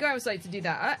honest, if a guy was like to do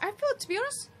that, I feel, to be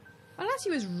honest, unless he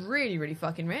was really, really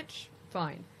fucking rich,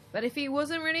 fine. But if he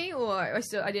wasn't really, or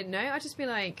I didn't know, I'd just be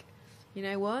like, you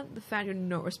know what? The fact you're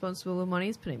not responsible with money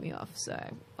is putting me off. So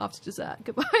after dessert,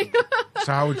 goodbye.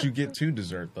 So how would you get to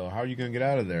dessert though? How are you going to get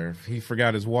out of there if he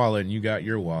forgot his wallet and you got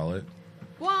your wallet?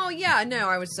 Well, yeah, no,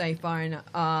 I would say fine,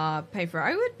 pay for it.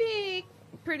 I would be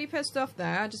pretty pissed off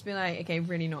there. I'd just be like, okay,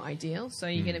 really not ideal. So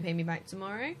you're going to pay me back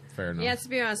tomorrow? Fair enough. Yeah, to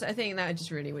be honest, I think that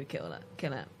just really would kill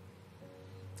it.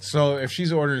 So if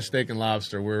she's ordering steak and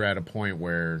lobster, we're at a point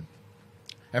where,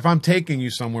 if I'm taking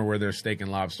you somewhere where there's steak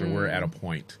and lobster, we're at a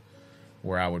point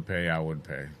where I would pay. I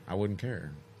wouldn't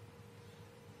care.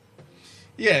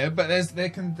 Yeah, but there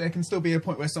can still be a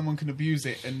point where someone can abuse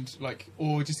it, and like,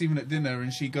 or just even at dinner,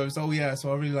 and she goes, "Oh yeah,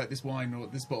 so I really like this wine or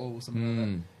this bottle or something like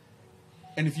that."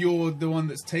 And if you're the one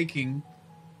that's taking,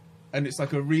 and it's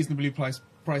like a reasonably priced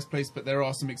place, but there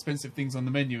are some expensive things on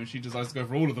the menu, and she decides to go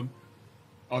for all of them,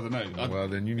 I don't know. Well,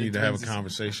 then you need to have a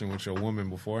conversation with your woman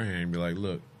beforehand and be like,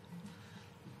 "Look,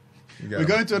 we're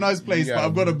going to a nice place, but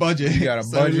I've got a budget. You got a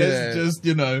so budget. Let's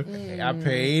just, I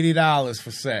pay $80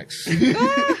 for sex.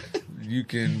 You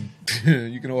can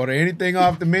order anything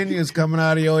off the menu. It's coming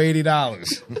out of your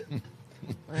 $80.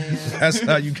 That's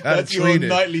how you got to that's treat your it.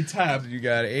 nightly tab. You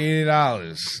got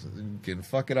 $80. You can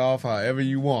fuck it off however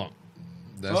you want.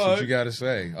 That's what you got to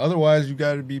say. Otherwise, you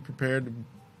got to be prepared to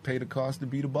pay the cost to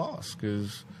be the boss.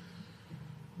 Because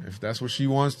if that's what she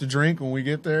wants to drink when we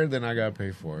get there, then I got to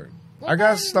pay for it. I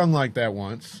got stung like that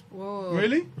once. Whoa.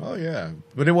 Really? Oh, yeah.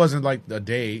 But it wasn't like a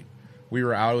date. We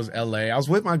were out. It was L.A. I was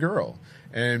with my girl.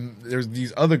 And there's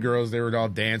these other girls. They were all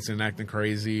dancing, acting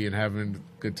crazy, and having a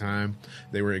good time.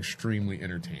 They were extremely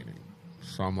entertaining.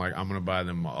 So I'm like, I'm going to buy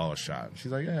them all a shot. She's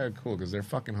like, yeah, cool, because they're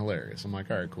fucking hilarious. I'm like,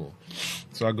 all right, cool.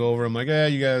 So I go over. I'm like, yeah,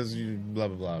 you guys, blah,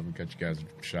 blah, blah. We got you guys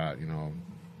a shot, I'm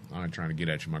not trying to get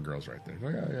at you. My girl's right there.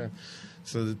 Like, oh, yeah.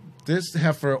 So this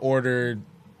heifer ordered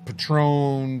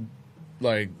Patron,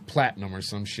 like, platinum or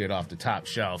some shit off the top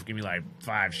shelf. Give me, like,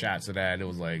 5 shots of that. It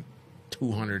was, like,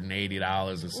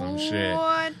 $280 or some shit.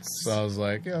 What? So I was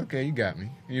like, yeah, okay, you got me.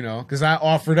 Because I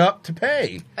offered up to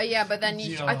pay. Yeah, but then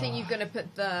I think you're going to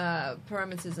put the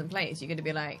parameters in place. You're going to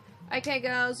be like, okay,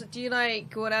 girls, do you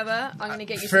like whatever? I'm going to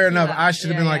get you Fair enough. tequila. I should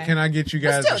have been like, can I get you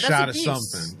guys Still, a shot of abuse.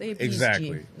 something? They abused Exactly.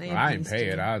 you. They Well, I didn't abused pay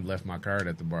you. it. I left my card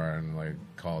at the bar and like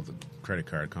called the credit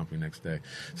card company next day.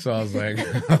 So I was like,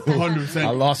 100%. I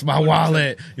lost my 100%.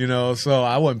 wallet, so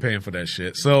I wasn't paying for that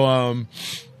shit. So,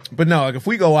 but no, like if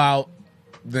we go out,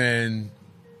 then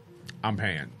I'm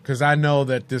paying because I know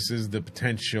that this is the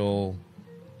potential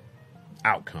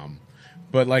outcome.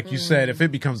 But like you said, if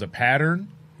it becomes a pattern,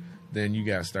 then you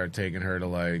gotta start taking her to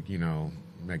like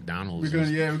McDonald's. We're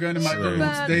going to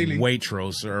McDonald's daily.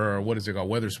 Waitrose or what is it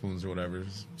called, Weatherspoons or whatever,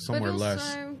 somewhere but also,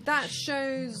 less. That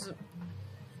shows.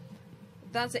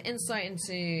 That's an insight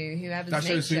into whoever's That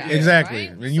shows who- nature. Exactly,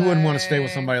 right? and you wouldn't want to stay with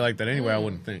So- somebody like that anyway. I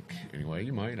wouldn't think. Anyway,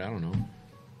 you might. I don't know.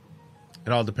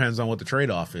 It all depends on what the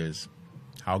trade-off is.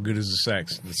 How good is the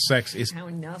sex? The sex is How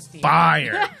nasty.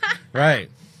 fire, right?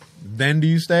 Then do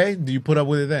you stay? Do you put up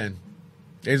with it then?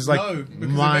 It's like no, because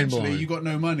mind eventually blowing. you got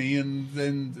no money, and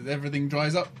then everything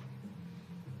dries up.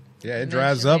 Yeah, it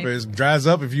dries up. It dries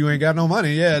up if you ain't got no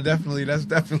money. Yeah, definitely. That's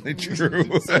definitely true.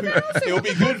 It'll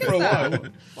be good for a while.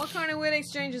 What kind of weird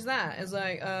exchange is that? It's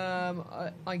like,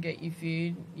 I get you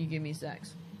food, you give me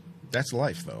sex. That's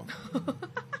life, though.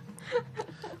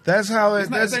 That's how it.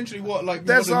 Isn't that That's essentially what like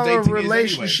that's modern how a dating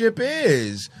relationship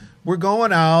is. We're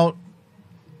going out.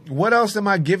 What else am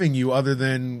I giving you other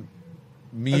than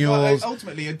anyway? meals,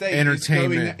 Ultimately, a date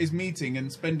entertainment? is meeting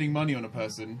and spending money on a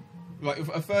person. Like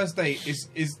a first date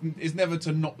is never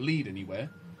to not lead anywhere.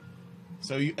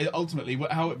 So ultimately,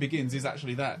 how it begins is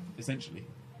actually that. Essentially,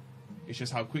 it's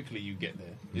just how quickly you get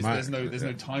there. There's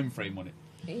no time frame on it.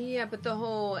 Yeah, but the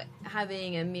whole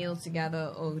having a meal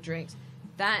together or drinks,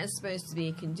 that is supposed to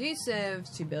be conducive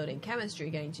to building chemistry,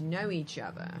 getting to know each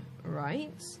other,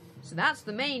 right? So that's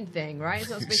the main thing, right? It's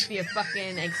not supposed to be a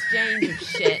fucking exchange of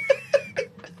shit.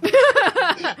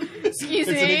 Excuse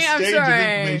It's an me, I'm exchange sorry.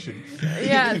 of information.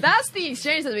 Yeah, that's the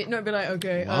exchange. Not be like,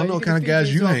 okay, I don't know you what can kind of feed guys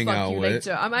me, you so I'll hang fuck out you with.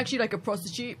 later. I'm actually like a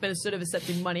prostitute, but instead of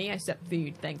accepting money, I accept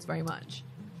food. Thanks very much.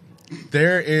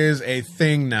 There is a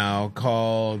thing now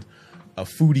called a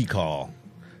foodie call.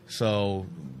 So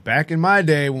back in my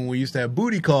day when we used to have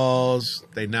booty calls,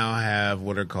 they now have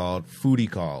what are called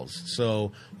foodie calls.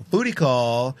 So a foodie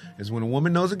call is when a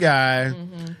woman knows a guy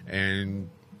and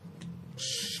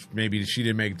maybe she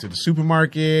didn't make it to the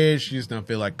supermarket, she just don't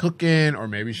feel like cooking, or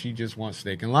maybe she just wants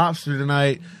steak and lobster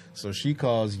tonight. So she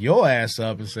calls your ass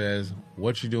up and says,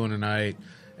 what you doing tonight?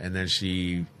 And then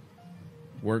she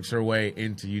works her way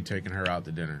into you taking her out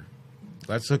to dinner.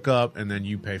 Let's hook up, and then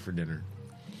you pay for dinner.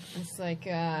 It's like,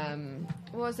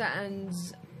 what was that? And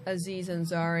Aziz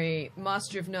Ansari,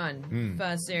 Master of None,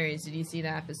 first series. Did you see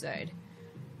that episode?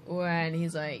 When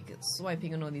he's like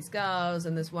swiping on all these girls,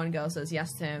 and this one girl says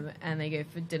yes to him, and they go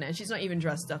for dinner, and she's not even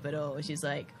dressed up at all. She's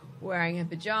like wearing her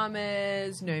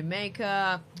pajamas, no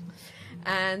makeup.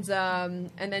 And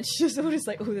then she just all just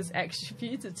like all this extra for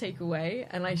you to take away,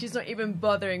 and like she's not even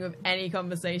bothering with any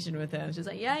conversation with him. She's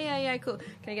like, yeah, cool.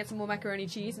 Can I get some more macaroni,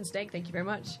 cheese, and steak? Thank you very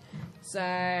much. So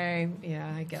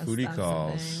yeah, I guess Foodie that's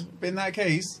calls. the thing. But in that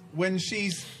case, when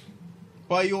she's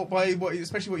by what,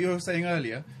 especially what you were saying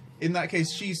earlier, in that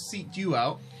case, she's seeked you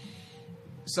out.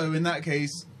 So in that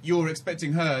case, you're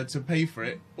expecting her to pay for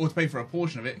it, or to pay for a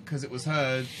portion of it, because it was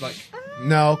her. Like,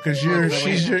 No, because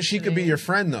Oh, she could be your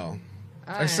friend though.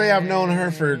 Like, say I've known her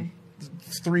for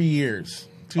 3 years,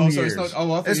 2 Oh, years. so it's not-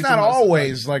 oh, I thought it's you were not talking about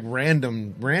always like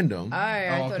random. I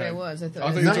Oh, thought okay. it was. I thought I it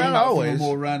thought was you were No, talking not about always. a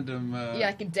more random. yeah,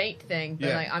 like a date thing, but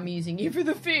Yeah. like I'm using you for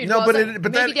the food. No, Well, but it's like, it-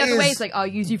 but maybe that the other way is- it's like I'll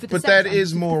use you for the But sex. that I'm is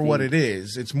using more for what food. it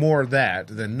is. It's more that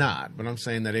than not. But I'm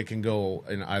saying that it can go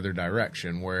in either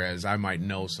direction. Whereas I might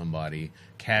know somebody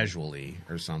casually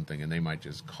or something, and they might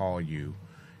just call you,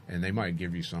 and they might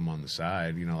give you some on the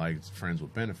side. You know, like friends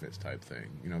with benefits type thing.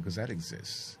 You know, because that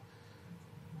exists.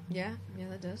 Yeah,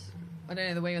 that does. I don't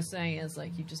know, the way you're saying it is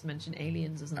like you just mentioned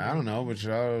aliens or something. I don't know, but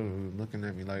y'all looking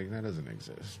at me like that doesn't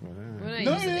exist. But, Well, no,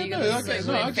 No, you yeah, you no, got this, I like, guess- weird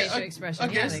no, I facial guess- expression. I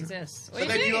Yeah, guess. it exists. What But are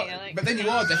then you you doing? are, You're like- but then you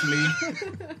are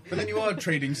definitely, but then you are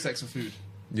trading sex for food.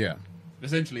 yeah.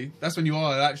 Essentially, that's when you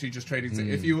are actually just trading.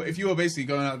 If you are basically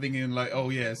going out thinking like, oh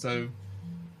yeah, so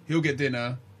he'll get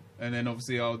dinner, and then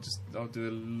obviously I'll do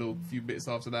a little few bits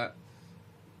after that.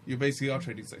 You basically are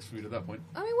trading sex for food at that point.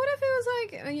 I mean, what if it was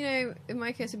like, you know, in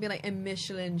my case, it'd be like a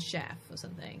Michelin chef or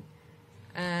something.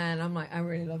 And I'm like, I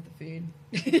really love the food.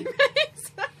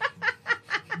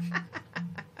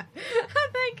 I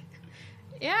think,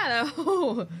 yeah, the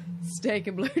whole steak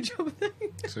and blowjob thing.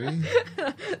 See,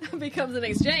 That becomes an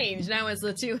exchange. Now it's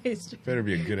a two-way street. better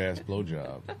be a good ass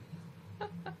blowjob.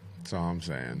 That's all I'm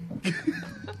saying.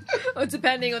 Or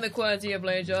depending on the quality of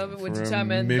blowjob, it would For a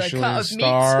determine the cut Michelin of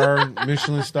star,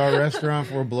 Michelin star restaurant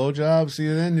for a blowjob. See,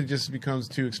 then it just becomes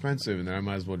too expensive, and then I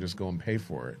might as well just go and pay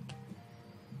for it.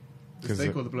 The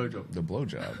steak or the blowjob? The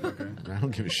blowjob. I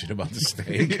don't give a shit about the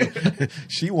steak.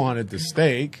 She wanted the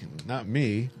steak, not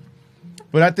me.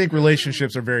 But I think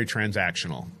relationships are very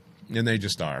transactional, and they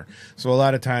just are. So a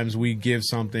lot of times we give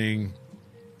something,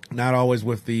 not always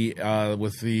with the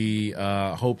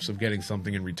hopes of getting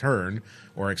something in return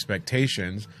or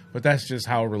expectations, but that's just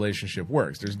how a relationship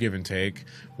works. There's give and take,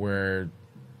 where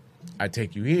I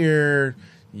take you here,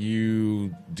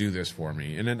 you do this for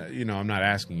me, and then, you know, I'm not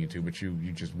asking you to, but you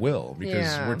just will,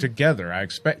 because Yeah. we're together. I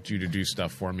expect you to do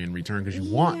stuff for me in return because you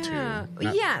want to. Not-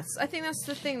 Yes, I think that's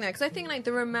the thing there. Because I think like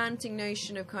the romantic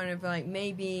notion of kind of like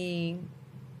maybe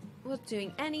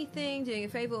doing anything, doing a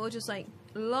favor, or just like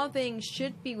loving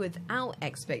should be without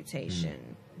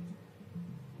expectation.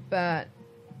 But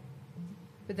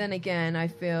then again, I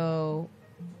feel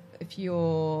if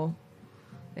you're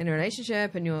in a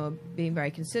relationship and you're being very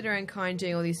considerate, kind,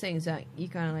 doing all these things, that you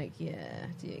kind of like, yeah,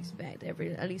 do you expect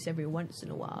at least every once in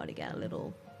a while to get a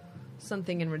little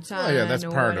something in return? Oh yeah, that's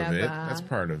or part of whatever. it. That's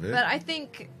part of it. But I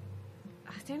think,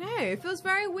 I don't know, it feels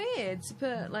very weird to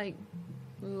put like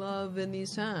love in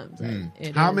these terms. Like,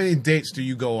 it How is- many dates do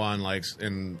you go on, like,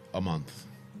 in a month?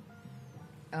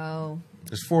 Oh,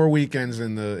 There's 4 weekends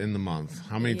in the month.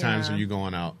 How many times Yeah. are you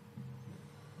going out?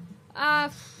 I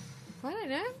don't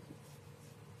know.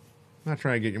 I'm not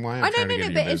trying to get you. Well, I am I don't trying to know,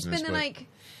 get but your it's business, been like,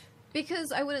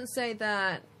 because I wouldn't say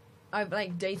that I've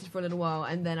like dated for a little while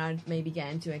and then I'd maybe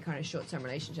get into a kind of short-term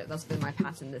relationship. That's been my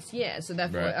pattern this year. So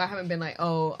therefore, Right. I haven't been like,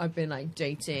 oh, I've been like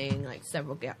dating like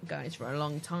several guys for a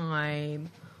long time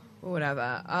or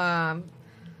whatever.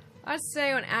 I'd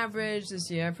say on average this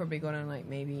year I've probably gone on like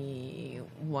maybe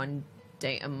one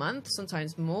date a month,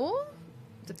 sometimes more.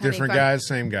 Depending different if I- guys,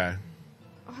 same guy.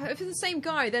 If it's the same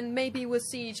guy, then maybe we'll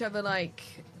see each other like,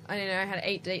 I don't know, I had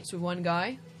 8 dates with one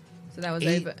guy. So that was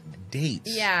 8 over.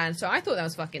 dates. Yeah, so I thought that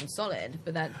was fucking solid,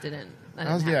 but that didn't. That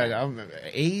I was didn't happen.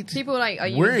 8. People were like, "Are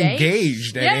you We're engaged?"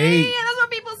 engaged at yeah, 8. Yeah, that's what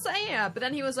people say. Yeah, but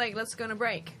then he was like, "Let's go on a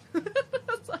break."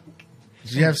 It's like,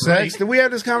 Did you have sex? Did we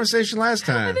have this conversation last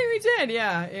I time? think we did.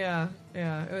 Yeah.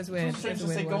 It was weird. Strange It to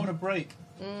was a say weird go one. on a break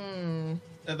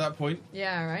at that point.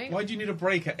 Yeah, right. Why do you need a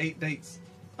break at 8 dates?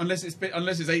 Unless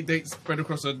it's 8 dates spread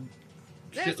across a It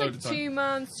was shitload like of time. 2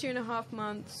 months, 2.5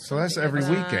 months. So that's something every like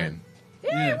that. weekend. Yeah,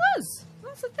 Yeah. it was.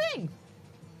 That's the thing.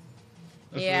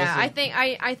 That's I it. think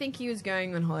I think he was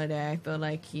going on holiday. I feel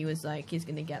like he was like he's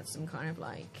gonna get some kind of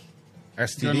like.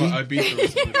 You know, like STD? Ibiza or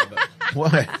something like that.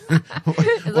 What?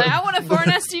 He's like, I want a foreign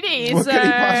STD. What so... could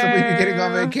he possibly be getting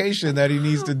on vacation that he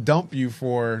needs to dump you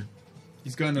for?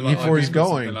 He's going to like Before he's Ibiza or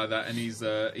going. something like that, and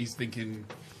he's thinking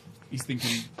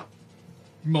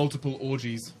multiple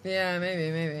orgies. Yeah,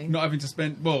 maybe. Not having to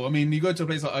spend. Well, I mean, you go to a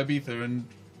place like Ibiza, and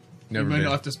You may been.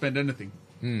 not have to spend anything.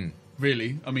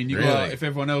 Really. I mean, you Really? go out, if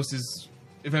that's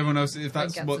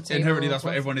Gets what the table inherently that's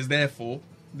what plus. everyone is there for,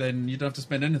 then you don't have to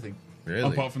spend anything.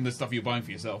 Really? Apart from the stuff you're buying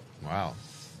for yourself. Wow.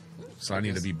 So I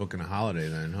need to be booking a holiday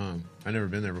then, huh? I've never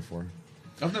been there before.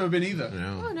 I've never been either.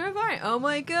 No. Oh, no, right. Oh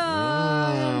my Oh,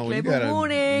 god. well, Global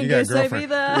warning. you got a Go save me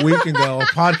girlfriend. there. A week ago,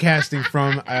 podcasting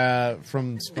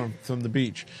from the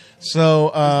beach.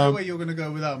 So There's no way you're going to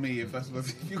go without me if you're going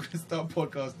to start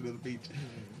podcasting on the beach.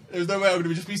 There's no way I'm going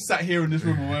to just be sat here in this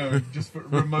room on my own, just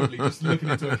remotely, just looking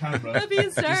into a camera. That'd be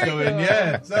Just hysterical. going,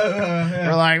 yeah. So, yeah.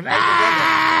 we're like,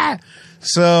 ah!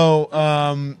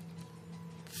 So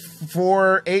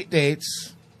for 8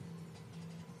 dates,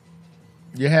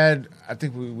 you had, I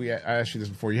think I asked you this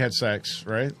before, you had sex,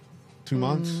 right? 2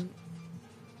 months?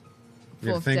 You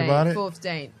had to think about it? Fourth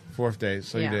date. Fourth date,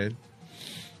 so Yeah. you did.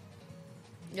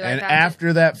 You like And that?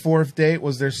 after that fourth date,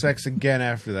 was there sex again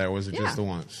after that, or was it Yeah. just the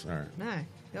once? All right. No.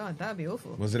 God, that would be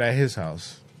awful. Was it at his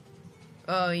house?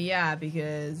 Oh, yeah,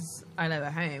 because I live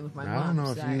at home with my mum. I don't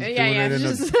know if so. he was Yeah, doing yeah, it in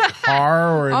just- a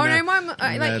car or in Oh, a- no, mum,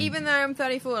 in like, a- even though I'm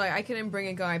 34, like, I couldn't bring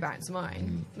a guy back to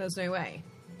mine. There's no way.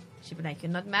 She'd be like,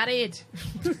 you're not married.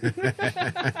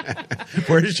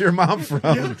 Where's your mom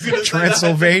from?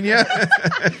 Transylvania?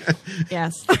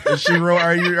 Yes. Is she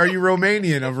are you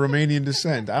Romanian, of Romanian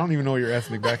descent? I don't even know what your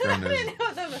ethnic background is.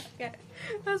 Okay.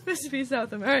 That's supposed to be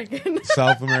South American.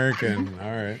 South American. All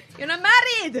right. You're not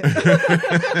married.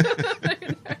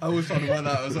 I was trying to find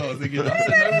out as well. I was thinking, I don't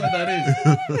know what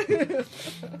that is.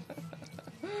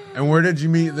 And where did you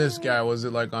meet this guy? Was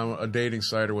it like on a dating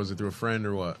site, or was it through a friend,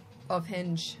 or what? Of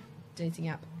Hinge dating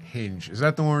app. Hinge. Is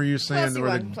that the one where you're saying Classy where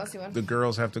one, classy one. the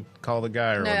girls have to call the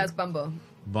guy? Or No, what? that's Bumble.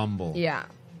 Bumble. Yeah.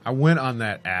 I went on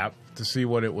that app to see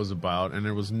what it was about, and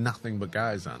there was nothing but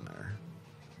guys on there.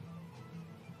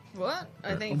 What?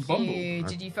 I think Bumble.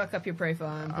 did you fuck up your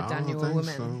profile and put I down don't you were a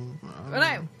think woman? so. Well,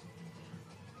 no.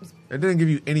 It didn't give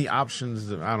you any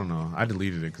options. I don't know. I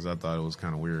deleted it because I thought it was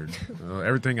kind of weird.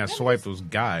 Everything I swiped was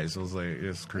guys. I was like,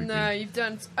 it's creepy. No, you've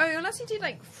done. Oh, unless you did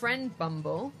like friend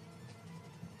Bumble.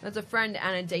 There's a friend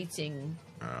and a dating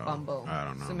Bumble. I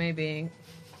don't know. So maybe.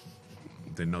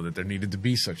 Didn't know that there needed to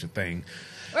be such a thing.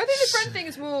 Well, I think the friend thing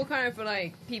is more kind of for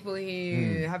like people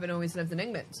who haven't always lived in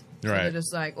England. So Right. they're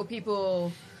just like, or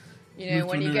people, you know, Move to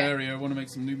when a you new get. area, want to make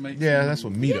some new mates. Yeah, that's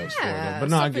what meetups for. Though. But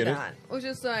no, I stuff get like it. that. Or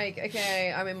just like,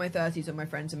 okay, I'm in my 30s and my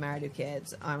friends are married with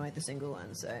kids. I'm like the single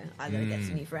one, so I gotta get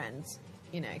some new friends,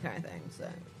 you know, kind of thing. So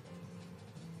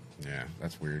Yeah,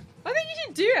 that's weird. I think you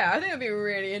should do it. I think it'd be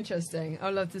really interesting.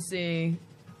 I'd love to see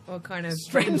what kind of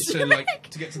Strange friends to you like make.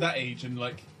 to get to that age and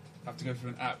like have to go through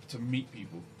an app to meet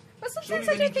people. But sometimes Surely I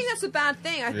then don't you think that's a bad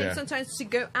thing. I Yeah. think sometimes to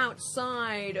go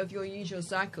outside of your usual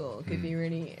cycle could be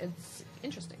really it's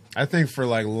interesting. I think for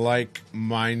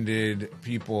like-minded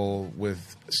people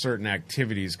with certain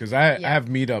activities, because I Yeah. have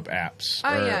meetup apps.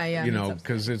 Oh, yeah, You know, meetups.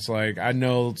 because it's like I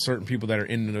know certain people that are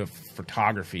into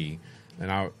photography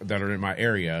and that are in my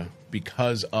area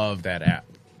because of that app.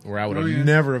 Where I would have Oh, yeah.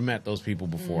 never have met those people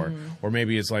before, Mm. or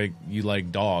maybe it's like you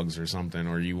like dogs or something,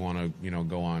 or you want to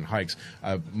go on hikes.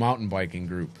 A mountain biking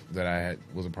group that I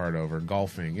was a part of, or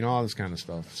golfing, all this kind of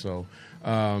stuff. So.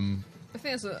 I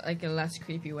think that's like a less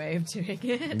creepy way of doing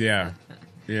it. Yeah.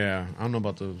 Yeah. I don't know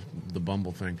about the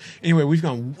Bumble thing. Anyway, we've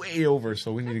gone way over,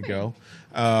 so we need to go.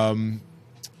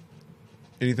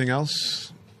 Anything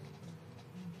else?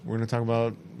 We're going to talk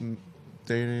about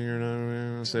dating or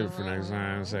not? Save it for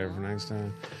next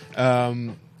time.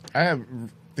 I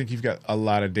think you've got a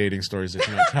lot of dating stories that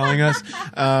you're not telling us.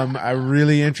 I'm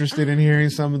really interested in hearing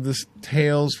some of the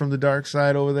tales from the dark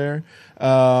side over there.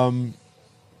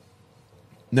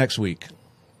 Next week.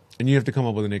 And you have to come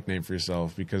up with a nickname for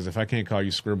yourself, because if I can't call you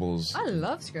Scribbles, I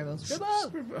love Scribbles.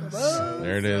 Scribbles.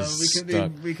 there it is.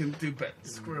 Stuck. We can do better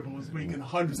than Scribbles. We can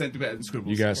 100% do better than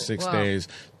Scribbles. You got 6 Wow. days.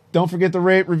 Don't forget to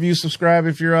rate, review, subscribe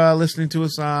if you're listening to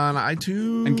us on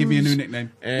iTunes. And give me a new nickname.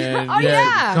 And Oh,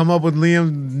 yeah. come up with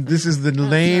Liam. This is the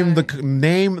name,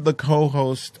 right. the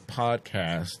co-host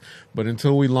podcast. But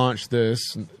until we launch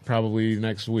this, probably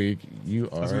next week, you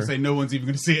I was are. going to say no one's even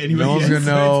going to see it anyway. No one's yet, gonna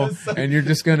so know, it's just- and you're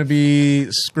just gonna be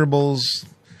Scribbles,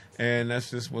 and that's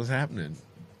just what's happening.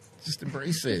 Just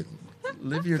embrace it.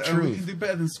 Live your We can truth. do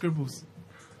better than Scribbles.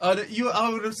 I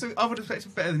would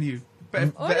expect better than you.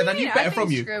 Better, Oh, better than you, yeah, better I from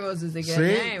think you. Scribbles is a good See?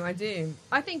 name. I do.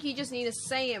 I think you just need to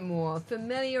say it more.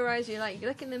 Familiarize you. Like, you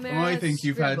look in the mirror. I think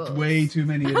you've had Scribbles. way too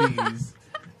many of these.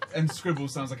 And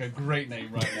Scribbles sounds like a great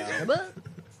name right now.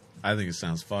 I think it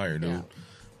sounds fire, dude. Yeah.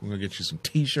 We're gonna get you some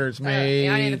T-shirts made.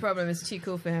 The only problem is too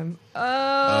cool for him.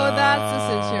 Oh, that's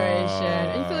the situation.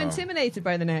 And you feel intimidated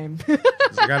by the name. You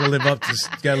gotta live up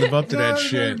to that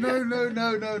shit.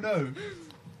 No.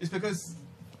 It's because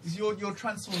it's your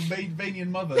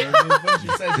Transylvanian mother. When she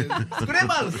says it,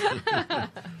 "Scribbles!"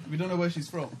 We don't know where she's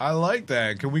from. I like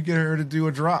that. Can we get her to do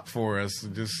a drop for us?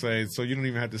 And just say, so you don't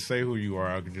even have to say who you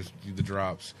are. I can just do the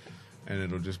drops, and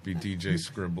it'll just be DJ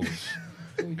Scribbles.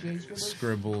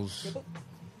 Scribbles.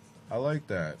 I like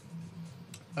that.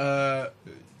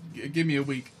 Give me a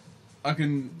week.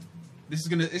 It's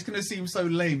gonna seem so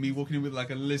lame, me walking in with like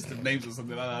a list of names or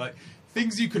something like that. Like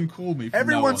things you can call me. From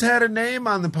Everyone's now on. had a name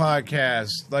on the podcast.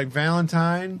 Like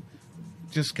Valentine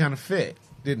just kind of fit,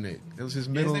 didn't it? It was his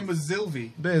middle. His name was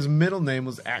Zilvi. His middle name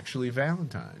was actually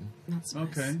Valentine. That's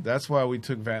nice. Okay. That's why we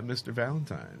took Mr.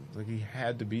 Valentine. Like he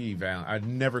had to be Valentine. I'd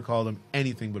never called him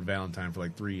anything but Valentine for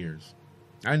like 3 years.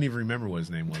 I didn't even remember what his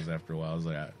name was after a while. I was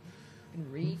like,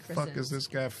 "Who the fuck is this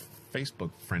guy Facebook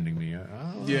friending me?"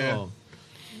 Oh. Yeah.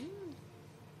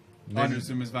 I Then- knew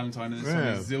him as Valentine, and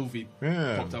then suddenly Zilvi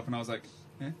Yeah. popped up, and I was like,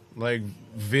 eh? Like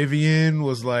Vivian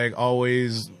was like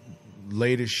always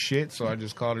late as shit, so I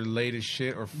just called her late as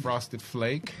shit or Frosted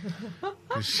Flake.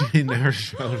 'Cause she never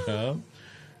showed up.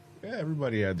 Yeah,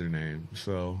 everybody had their name.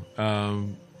 So,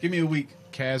 Give me a week.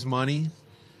 Kaz Money.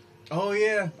 Oh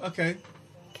yeah, okay.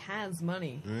 Kaz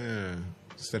Money. Yeah.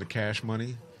 Instead of Cash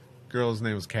Money. Girl's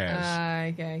name was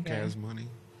Kaz. Okay. Kaz Money.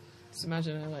 Just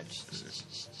imagine her like.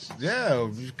 Yeah,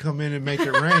 you come in and make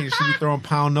it rain. She'd be throwing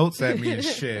pound notes at me and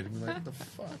shit. I'm like, what the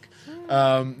fuck?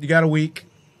 You got a week.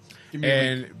 Give me a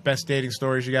week. And best dating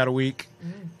stories, you got a week.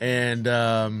 And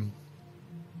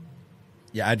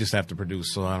yeah, I just have to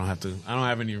produce, so I don't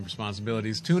have any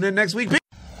responsibilities. Tune in next week.